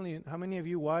 We certainly, how many of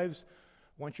you wives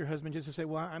want your husband just to say,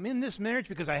 well, I'm in this marriage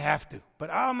because I have to, but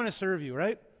I'm going to serve you,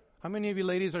 right? How many of you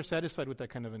ladies are satisfied with that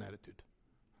kind of an attitude?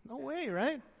 No way,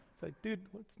 right? It's like, dude,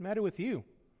 what's the matter with you?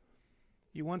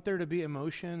 You want there to be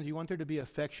emotions. You want there to be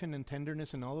affection and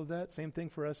tenderness and all of that. Same thing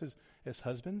for us as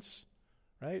husbands,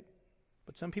 right?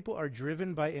 But some people are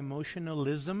driven by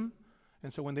emotionalism.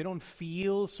 And so when they don't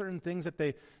feel certain things that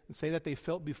they say that they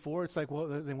felt before, it's like, well,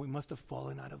 then we must have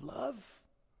fallen out of love.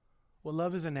 Well,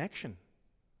 love is an action,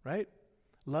 right?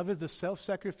 Love is the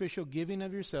self-sacrificial giving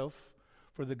of yourself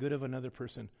for the good of another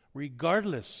person,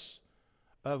 regardless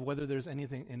of whether there's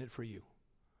anything in it for you.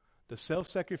 The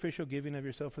self-sacrificial giving of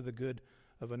yourself for the good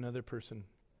of another person.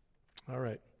 All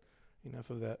right,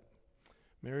 enough of that.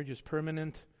 Marriage is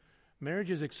permanent.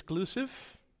 Marriage is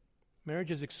exclusive.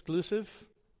 Marriage is exclusive,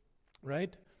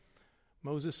 right?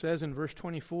 Moses says in verse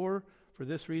 24, for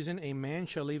this reason a man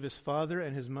shall leave his father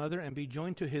and his mother and be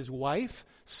joined to his wife,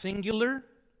 singular,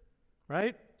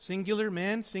 right? Singular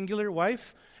man, singular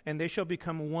wife, and they shall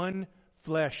become one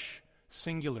flesh,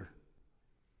 singular.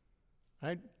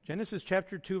 Right? Genesis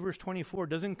chapter 2 verse 24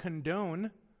 doesn't condone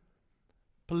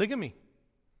polygamy.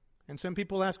 And some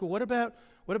people ask, well, what about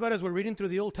as we're reading through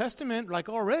the Old Testament, like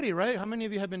already, right? How many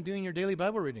of you have been doing your daily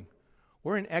Bible reading?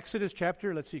 We're in Exodus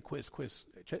chapter, let's see, quiz.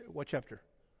 What chapter?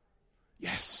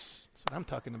 Yes, that's what I'm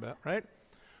talking about, right?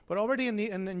 But already in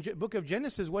the book of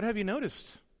Genesis, what have you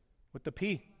noticed with the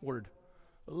P word?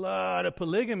 A lot of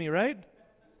polygamy, right?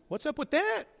 What's up with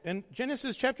that? And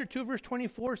Genesis chapter 2 verse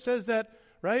 24 says that,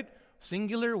 right?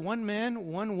 Singular, one man,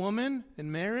 one woman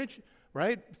in marriage,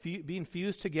 right? Being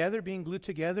fused together, being glued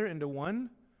together into one.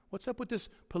 What's up with this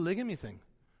polygamy thing?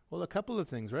 Well, a couple of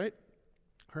things, right?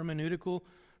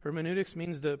 Hermeneutics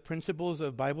means the principles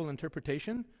of Bible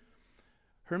interpretation.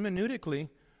 Hermeneutically,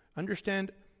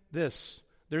 understand this.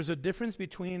 There's a difference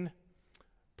between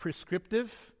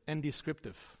prescriptive and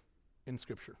descriptive in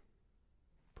Scripture.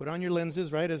 Put on your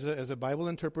lenses, right, as a Bible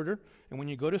interpreter. And when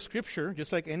you go to Scripture,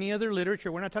 just like any other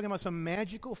literature, we're not talking about some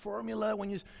magical formula when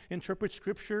you interpret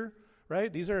Scripture,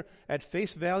 right? These are at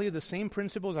face value the same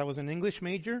principles. I was an English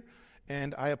major,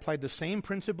 and I applied the same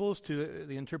principles to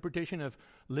the interpretation of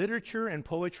literature and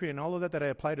poetry and all of that I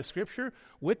apply to Scripture,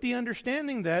 with the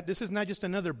understanding that this is not just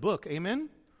another book, amen?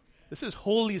 This is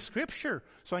Holy Scripture,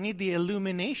 so I need the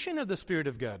illumination of the Spirit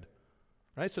of God,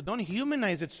 right? So don't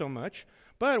humanize it so much.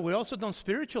 But we also don't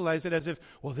spiritualize it as if,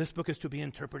 well, this book is to be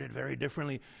interpreted very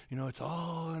differently. It's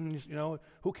all,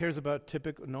 who cares about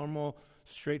typical, normal,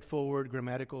 straightforward,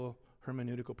 grammatical,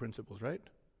 hermeneutical principles, right?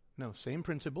 No, same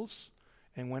principles.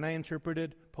 And when I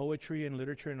interpreted poetry and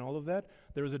literature and all of that,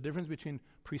 there was a difference between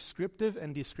prescriptive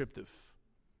and descriptive.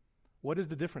 What is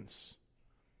the difference?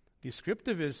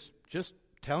 Descriptive is just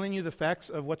telling you the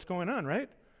facts of what's going on, right?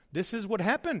 This is what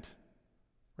happened,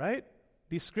 right?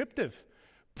 Descriptive.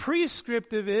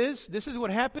 Prescriptive is, this is what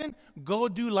happened, go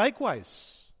do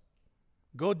likewise.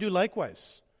 Go do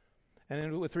likewise.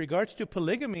 And with regards to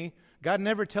polygamy, God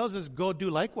never tells us go do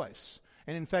likewise.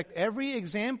 And in fact, every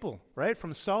example, right,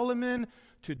 from Solomon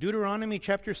to Deuteronomy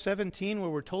chapter 17, where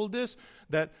we're told this,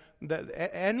 that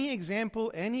any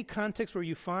example, any context where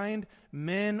you find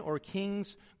men or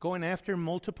kings going after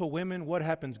multiple women, what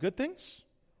happens? Good things?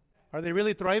 Are they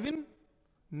really thriving?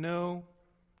 No.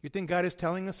 You think God is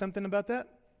telling us something about that?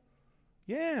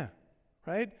 Yeah,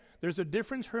 right? There's a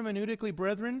difference hermeneutically,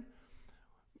 brethren,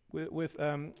 with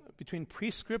between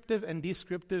prescriptive and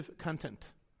descriptive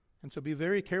content. And so be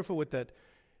very careful with that.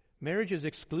 Marriage is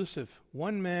exclusive.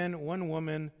 One man, one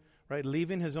woman, right,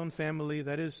 leaving his own family,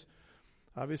 that is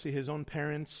obviously his own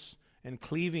parents, and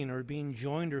cleaving or being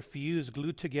joined or fused,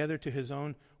 glued together to his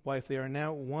own wife. They are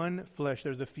now one flesh.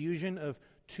 There's a fusion of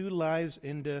two lives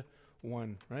into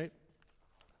one, right?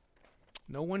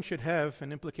 No one should have,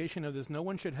 an implication of this, no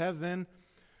one should have then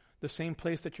the same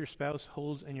place that your spouse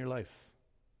holds in your life.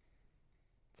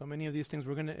 So many of these things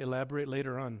we're going to elaborate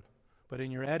later on. But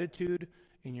in your attitude,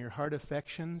 in your heart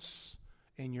affections,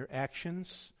 in your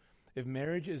actions, if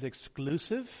marriage is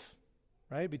exclusive,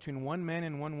 right, between one man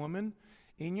and one woman,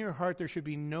 in your heart there should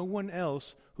be no one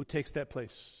else who takes that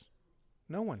place.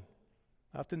 No one.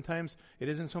 Oftentimes it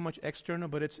isn't so much external,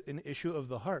 but it's an issue of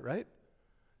the heart, right?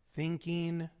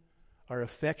 Thinking, our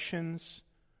affections,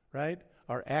 right?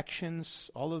 Our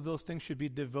actions, all of those things should be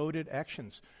devoted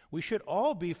actions. We should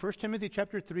all be, 1 Timothy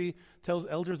chapter 3 tells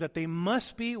elders that they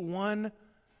must be one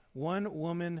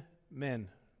woman men,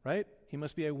 right? He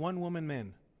must be a one woman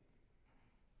man.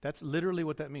 That's literally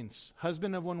what that means.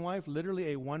 Husband of one wife,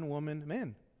 literally a one woman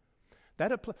man.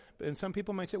 And some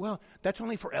people might say, well, that's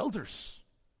only for elders.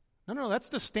 No, that's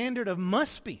the standard of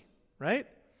must be, right?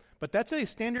 But that's a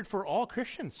standard for all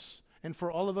Christians and for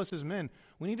all of us as men.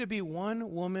 We need to be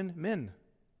one woman men,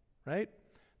 right?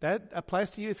 That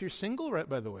applies to you if you're single, right,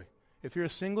 by the way. If you're a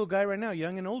single guy right now,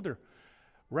 young and older.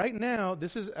 Right now,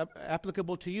 this is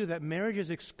applicable to you, that marriage is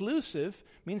exclusive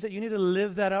means that you need to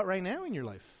live that out right now in your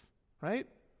life, right?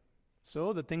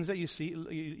 So the things that you see,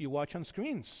 you watch on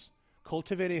screens,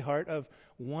 cultivate a heart of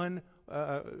one,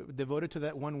 devoted to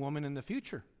that one woman in the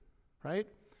future, right?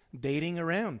 Dating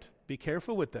around, be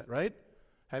careful with that, right?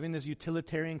 Having this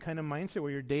utilitarian kind of mindset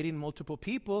where you're dating multiple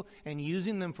people and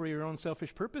using them for your own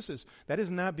selfish purposes. That is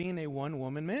not being a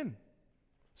one-woman man.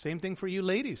 Same thing for you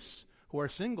ladies who are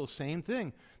single, same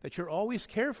thing. That you're always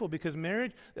careful because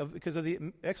because of the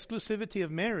exclusivity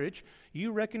of marriage,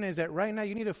 you recognize that right now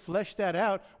you need to flesh that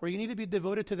out, or you need to be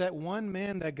devoted to that one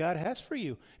man that God has for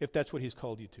you, if that's what He's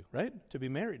called you to, right? To be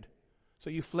married. So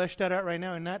you flesh that out right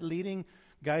now and not leading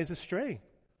guys astray,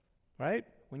 right?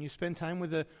 When you spend time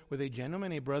with a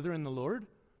gentleman, a brother in the Lord,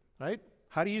 right?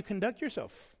 How do you conduct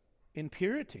yourself? In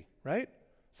purity, right?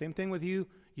 Same thing with you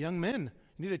young men.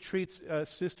 You need to treat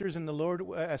sisters in the Lord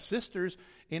as sisters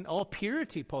in all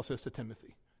purity, Paul says to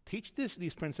Timothy. Teach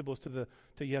these principles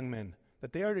to young men,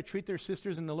 that they are to treat their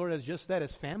sisters in the Lord as just that,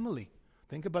 as family.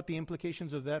 Think about the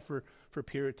implications of that for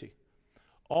purity.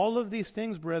 All of these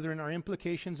things, brethren, are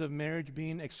implications of marriage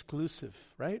being exclusive,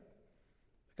 right?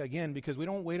 Again, because we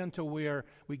don't wait until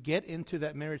we get into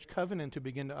that marriage covenant to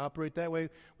begin to operate that way.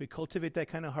 We cultivate that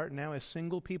kind of heart now as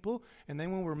single people, and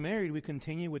then when we're married, we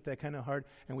continue with that kind of heart,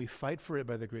 and we fight for it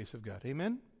by the grace of God.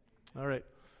 Amen? All right.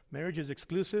 Marriage is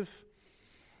exclusive.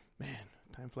 Man,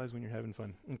 time flies when you're having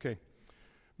fun. Okay.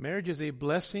 Marriage is a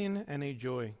blessing and a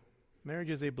joy.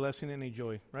 Marriage is a blessing and a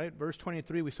joy, right? Verse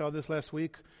 23, we saw this last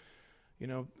week. You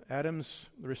know, Adam's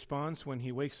response when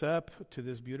he wakes up to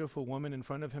this beautiful woman in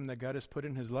front of him that God has put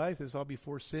in his life, this is all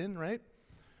before sin, right?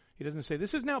 He doesn't say,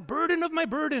 this is now burden of my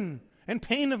burden and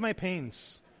pain of my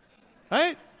pains,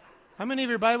 right? How many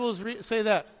of your Bibles say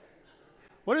that?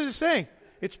 What does it say?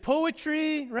 It's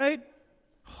poetry, right?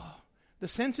 The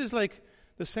sense is like,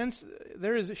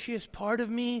 she is part of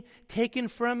me, taken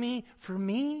from me, for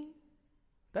me.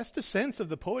 That's the sense of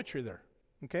the poetry there,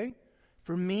 okay?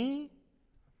 For me.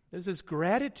 There's this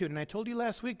gratitude, and I told you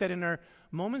last week that in our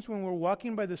moments when we're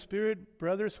walking by the Spirit,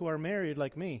 brothers who are married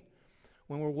like me,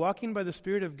 when we're walking by the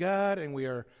Spirit of God and we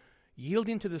are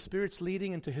yielding to the Spirit's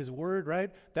leading into His Word,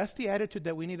 right? That's the attitude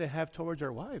that we need to have towards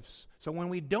our wives. So when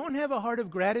we don't have a heart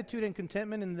of gratitude and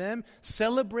contentment in them,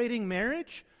 celebrating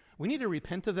marriage, we need to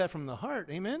repent of that from the heart.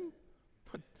 Amen?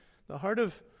 But the heart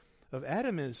of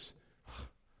Adam is,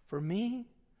 for me,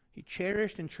 he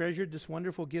cherished and treasured this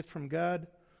wonderful gift from God.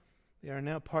 They are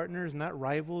now partners, not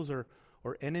rivals or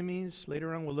enemies.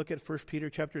 Later on, we'll look at 1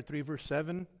 Peter chapter 3, verse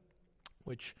 7,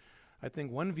 which I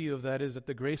think one view of that is that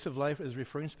the grace of life is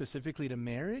referring specifically to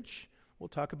marriage. We'll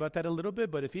talk about that a little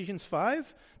bit, but Ephesians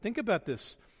 5, think about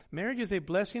this. Marriage is a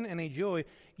blessing and a joy.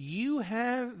 You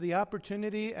have the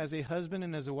opportunity as a husband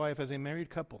and as a wife, as a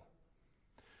married couple,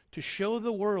 to show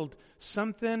the world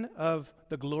something of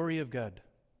the glory of God,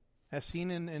 as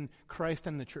seen in Christ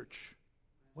and the church.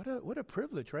 What a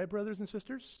privilege, right, brothers and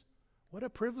sisters? What a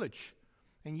privilege.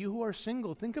 And you who are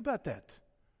single, think about that,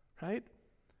 right?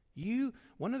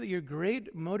 One of your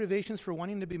great motivations for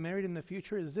wanting to be married in the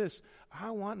future is this: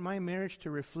 I want my marriage to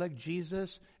reflect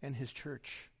Jesus and His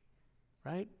church,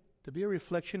 right? To be a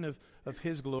reflection of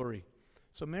His glory.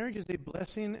 So marriage is a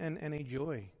blessing and a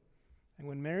joy. And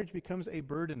when marriage becomes a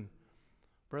burden,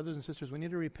 brothers and sisters, we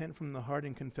need to repent from the heart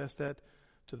and confess that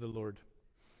to the Lord.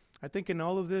 I think in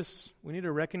all of this, we need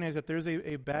to recognize that there's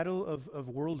a battle of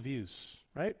worldviews,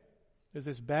 right? There's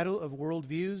this battle of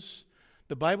worldviews.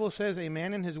 The Bible says a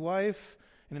man and his wife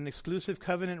in an exclusive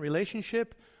covenant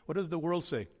relationship. What does the world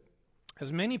say?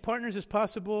 As many partners as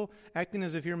possible, acting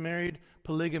as if you're married,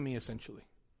 polygamy essentially.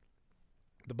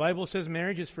 The Bible says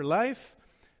marriage is for life,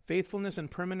 faithfulness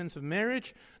and permanence of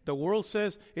marriage. The world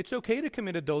says it's okay to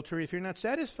commit adultery if you're not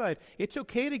satisfied. It's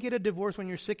okay to get a divorce when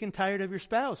you're sick and tired of your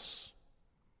spouse.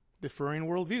 Differing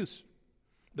worldviews.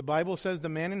 The Bible says the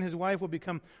man and his wife will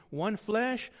become one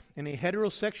flesh in a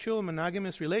heterosexual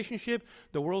monogamous relationship.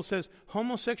 The world says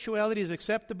homosexuality is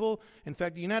acceptable. In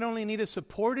fact, you not only need to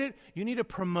support it, you need to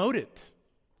promote it.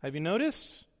 Have you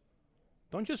noticed?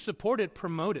 Don't just support it,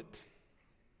 promote it.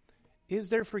 Is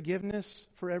there forgiveness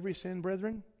for every sin,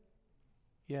 brethren?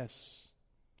 Yes.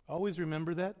 Always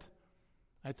remember that.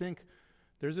 I think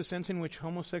there's a sense in which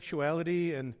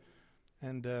homosexuality and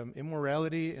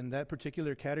immorality in that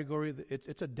particular category,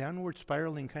 it's a downward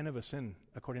spiraling kind of a sin,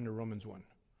 according to Romans 1.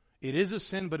 It is a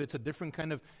sin, but it's a different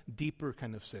kind of, deeper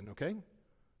kind of sin, okay?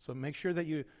 So make sure that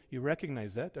you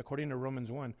recognize that, according to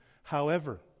Romans 1.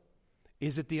 However,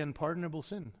 is it the unpardonable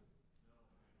sin?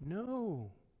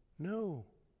 No.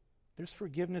 There's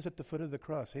forgiveness at the foot of the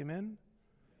cross, amen?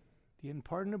 The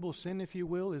unpardonable sin, if you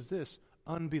will, is this: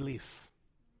 unbelief.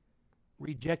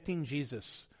 Rejecting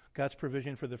Jesus, God's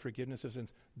provision for the forgiveness of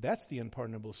sins. That's the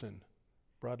unpardonable sin,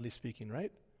 broadly speaking,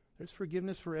 right? There's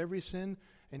forgiveness for every sin,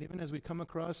 and even as we come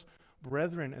across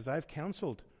brethren, as I've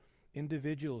counseled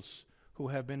individuals who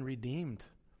have been redeemed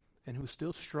and who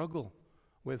still struggle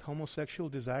with homosexual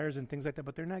desires and things like that,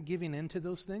 but they're not giving in to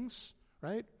those things,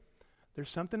 right? There's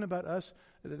something about us,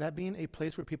 that being a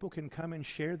place where people can come and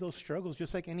share those struggles,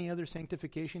 just like any other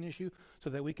sanctification issue, so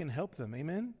that we can help them,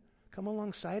 amen? Come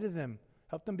alongside of them.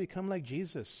 Help them become like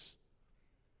Jesus,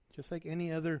 just like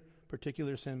any other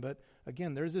particular sin. But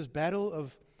again, there's this battle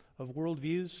of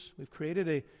worldviews. We've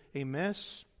created a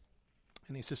mess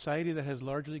in a society that has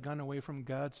largely gone away from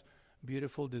God's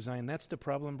beautiful design. That's the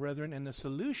problem, brethren. And the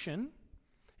solution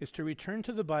is to return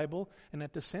to the Bible, and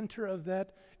at the center of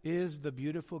that is the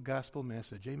beautiful gospel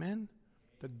message. Amen?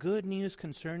 The good news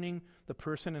concerning the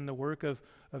person and the work of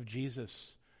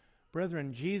Jesus.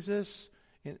 Brethren, Jesus,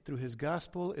 through His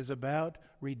gospel, is about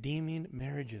redeeming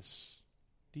marriages.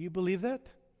 Do you believe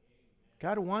that?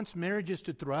 God wants marriages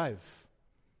to thrive.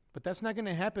 But that's not going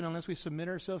to happen unless we submit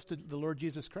ourselves to the Lord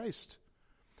Jesus Christ.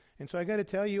 And so I got to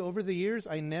tell you, over the years,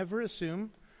 I never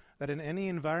assume that in any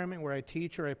environment where I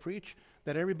teach or I preach,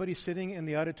 that everybody sitting in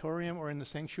the auditorium or in the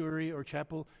sanctuary or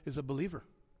chapel is a believer.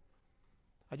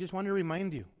 I just want to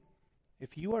remind you,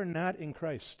 if you are not in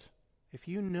Christ, if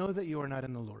you know that you are not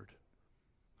in the Lord,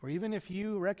 or even if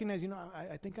you recognize,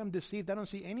 I think I'm deceived, I don't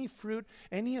see any fruit,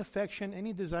 any affection,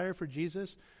 any desire for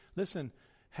Jesus, listen,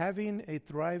 having a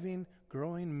thriving,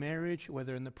 growing marriage,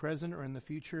 whether in the present or in the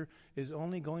future, is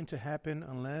only going to happen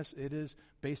unless it is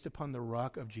based upon the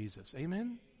rock of Jesus.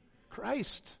 Amen?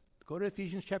 Christ. Go to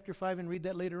Ephesians chapter 5 and read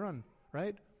that later on,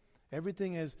 right?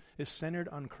 Everything is centered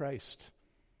on Christ.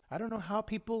 I don't know how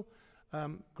people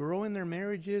grow in their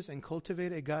marriages and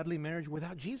cultivate a godly marriage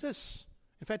without Jesus.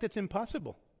 In fact, it's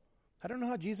impossible. I don't know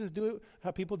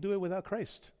how people do it without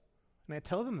Christ. And I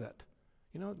tell them that.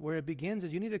 Where it begins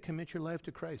is you need to commit your life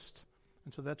to Christ.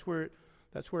 And so that's where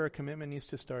our commitment needs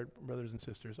to start, brothers and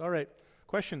sisters. All right.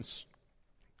 Questions?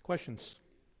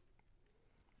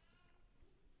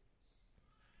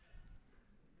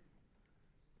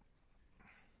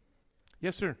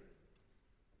 Yes, sir.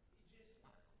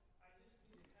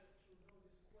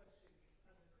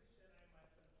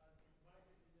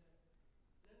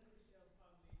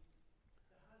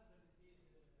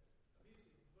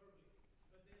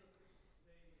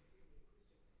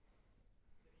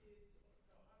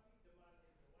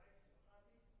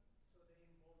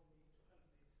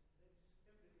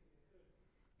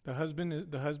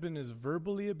 The husband is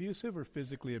verbally abusive or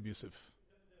physically abusive?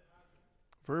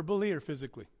 Verbally or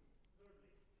physically?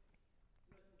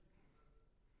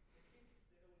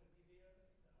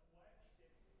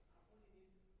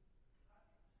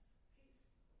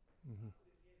 Mm-hmm.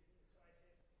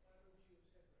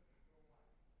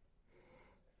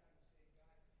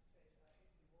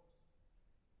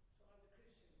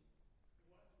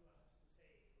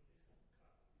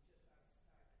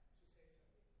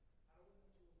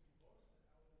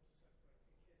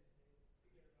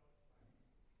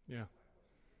 Yeah.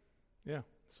 Yeah.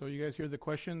 So you guys hear the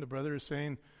question? The brother is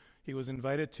saying he was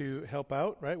invited to help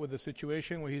out, right, with a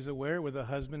situation where he's aware where the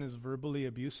husband is verbally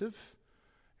abusive.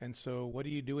 And so what do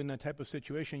you do in that type of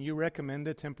situation? You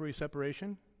recommended temporary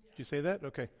separation? Did you say that?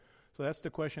 Okay. So that's the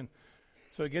question.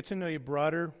 So it gets into a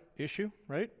broader issue,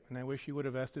 right? And I wish you would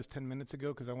have asked this 10 minutes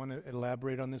ago because I want to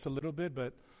elaborate on this a little bit.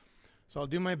 But so I'll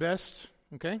do my best,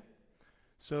 okay?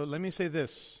 So let me say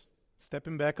this,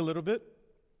 stepping back a little bit.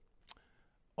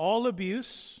 All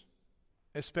abuse,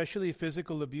 especially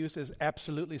physical abuse, is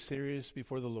absolutely serious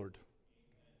before the Lord.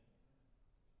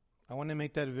 I want to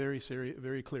make that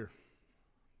very clear.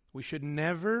 We should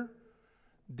never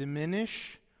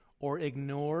diminish or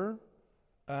ignore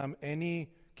any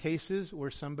cases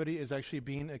where somebody is actually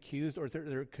being accused or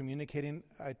they're communicating,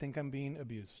 I think I'm being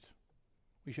abused.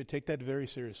 We should take that very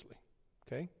seriously,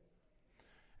 okay?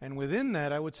 And within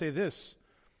that, I would say this.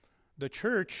 The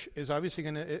church is obviously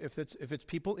going to, if it's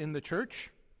people in the church,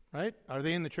 right? Are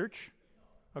they in the church?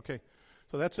 Okay.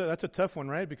 So that's a tough one,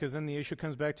 right? Because then the issue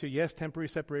comes back to, yes, temporary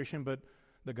separation, but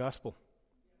the gospel,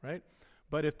 right?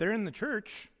 But if they're in the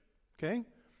church, okay,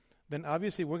 then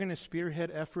obviously we're going to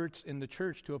spearhead efforts in the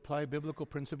church to apply biblical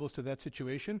principles to that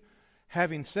situation.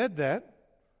 Having said that,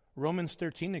 Romans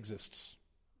 13 exists,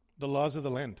 the laws of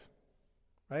the land,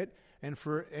 right? And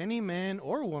for any man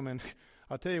or woman,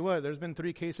 I'll tell you what, there's been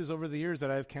 3 cases over the years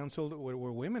that I've counseled where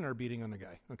women are beating on the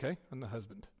guy, okay, on the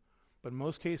husband. But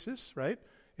most cases, right,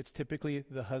 it's typically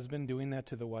the husband doing that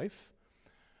to the wife.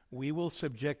 We will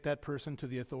subject that person to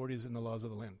the authorities and the laws of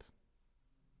the land.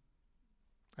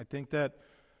 I think that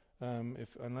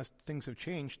unless things have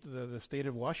changed, the state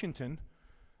of Washington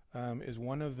is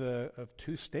one of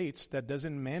 2 states that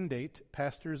doesn't mandate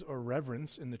pastors or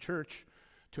reverends in the church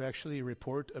to actually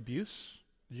report abuse.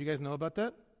 Did you guys know about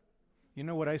that? You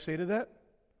know what I say to that?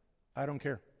 I don't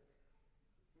care.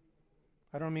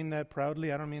 I don't mean that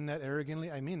proudly. I don't mean that arrogantly.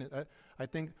 I mean it. I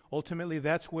think ultimately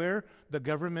that's where the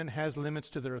government has limits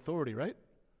to their authority, right?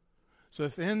 So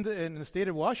if in the state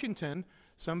of Washington,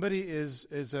 somebody is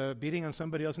beating on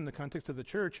somebody else in the context of the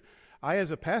church, I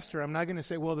as a pastor, I'm not going to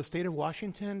say, well, the state of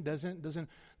Washington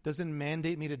doesn't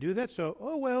mandate me to do that. So,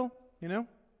 oh well, no,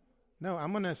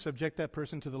 I'm going to subject that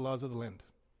person to the laws of the land.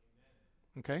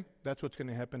 Okay, that's what's going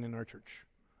to happen in our church,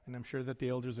 and I'm sure that the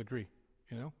elders agree,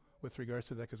 with regards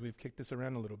to that, because we've kicked this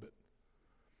around a little bit.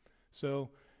 So,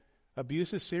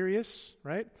 abuse is serious,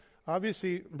 right?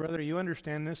 Obviously, brother, you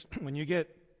understand this. When you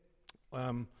get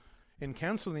in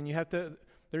counseling,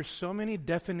 there's so many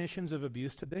definitions of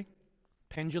abuse today,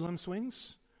 pendulum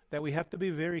swings, that we have to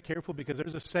be very careful because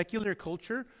there's a secular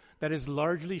culture that is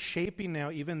largely shaping now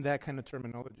even that kind of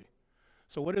terminology.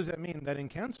 So what does that mean? That in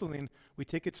counseling, we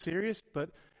take it serious,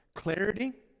 but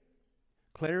clarity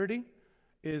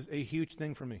is a huge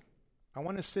thing for me. I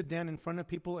want to sit down in front of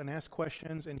people and ask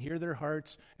questions and hear their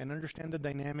hearts and understand the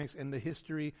dynamics and the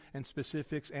history and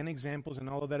specifics and examples and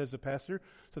all of that as a pastor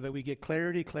so that we get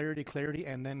clarity,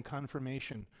 and then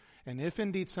confirmation. And if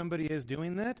indeed somebody is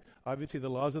doing that, obviously the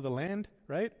laws of the land,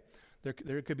 right?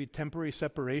 There could be temporary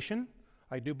separation.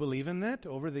 I do believe in that.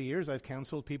 Over the years, I've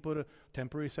counseled people to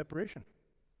temporary separation.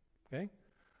 Okay?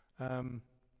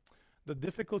 The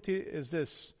difficulty is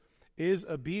this. Is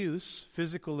abuse,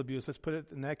 physical abuse, let's put it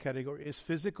in that category, is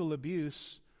physical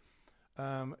abuse,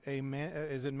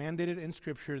 is it mandated in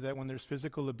Scripture that when there's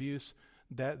physical abuse,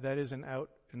 that is an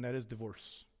out, and that is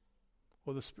divorce?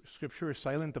 Well, the Scripture is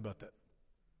silent about that.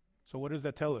 So what does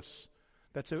that tell us?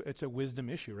 It's a wisdom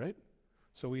issue, right?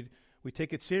 So we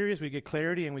take it serious, we get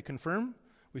clarity, and we confirm.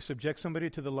 We subject somebody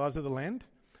to the laws of the land.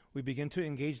 We begin to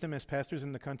engage them as pastors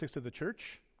in the context of the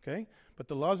church. Okay, but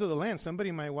the laws of the land,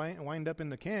 somebody might wind up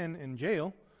in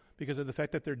jail because of the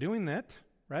fact that they're doing that,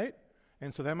 right?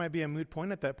 And so that might be a moot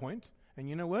point at that point. And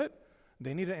you know what?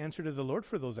 They need to answer to the Lord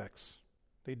for those acts.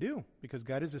 They do, because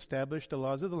God has established the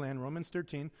laws of the land, Romans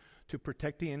 13, to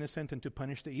protect the innocent and to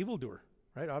punish the evildoer,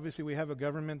 right? Obviously, we have a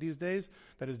government these days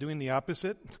that is doing the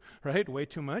opposite, right? Way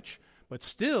too much. But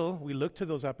still, we look to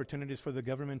those opportunities for the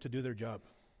government to do their job,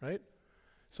 right?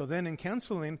 So then in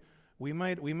counseling, we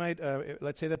might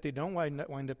let's say that they don't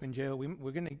wind up in jail.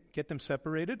 We're going to get them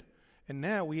separated, and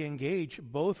now we engage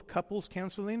both couples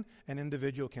counseling and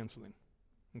individual counseling,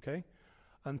 okay?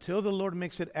 Until the Lord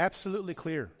makes it absolutely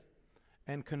clear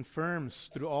and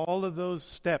confirms through all of those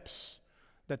steps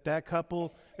that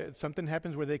couple, something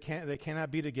happens where they cannot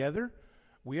be together,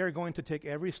 we are going to take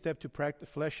every step to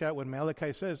flesh out what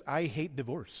Malachi says, I hate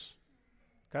divorce.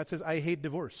 God says, I hate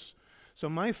divorce. So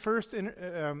my first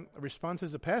response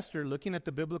as a pastor, looking at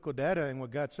the biblical data and what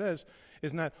God says,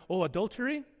 is not,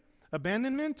 adultery,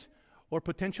 abandonment, or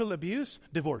potential abuse,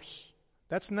 divorce.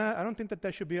 I don't think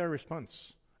that should be our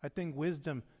response. I think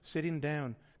wisdom, sitting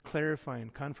down, clarifying,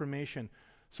 confirmation,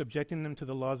 subjecting them to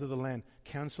the laws of the land,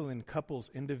 counseling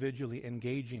couples individually,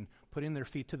 engaging, putting their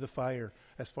feet to the fire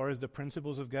as far as the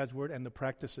principles of God's word and the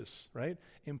practices, right?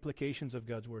 Implications of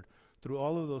God's word. Through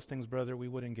all of those things, brother, we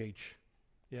would engage.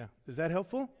 Yeah. Is that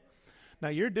helpful? Now,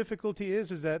 your difficulty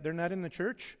is that they're not in the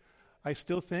church. I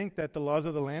still think that the laws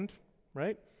of the land,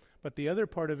 right? But the other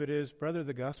part of it is, brother,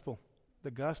 the gospel.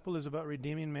 The gospel is about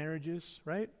redeeming marriages,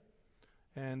 right?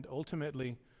 And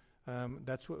ultimately,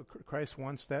 that's what Christ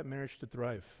wants that marriage to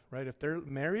thrive, right? If they're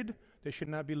married, they should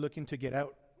not be looking to get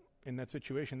out in that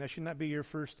situation. That should not be your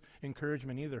first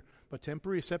encouragement either. But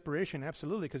temporary separation,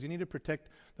 absolutely, because you need to protect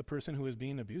the person who is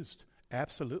being abused.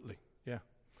 Absolutely, yeah.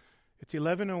 It's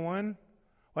 11:01.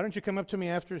 Why don't you come up to me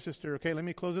after, sister? Okay, let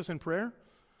me close this in prayer.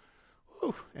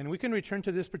 Whew. And we can return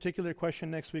to this particular question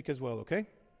next week as well, okay?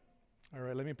 All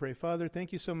right, let me pray. Father,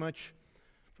 thank you so much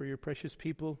for your precious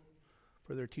people,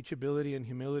 for their teachability and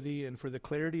humility, and for the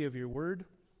clarity of your word.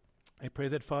 I pray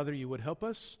that, Father, you would help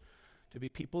us to be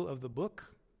people of the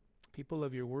book, people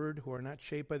of your word who are not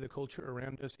shaped by the culture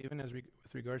around us, even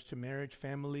with regards to marriage,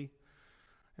 family,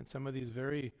 and some of these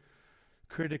very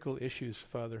critical issues,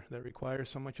 Father, that require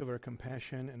so much of our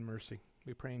compassion and mercy.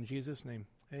 We pray in Jesus' name.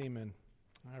 Amen.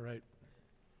 All right.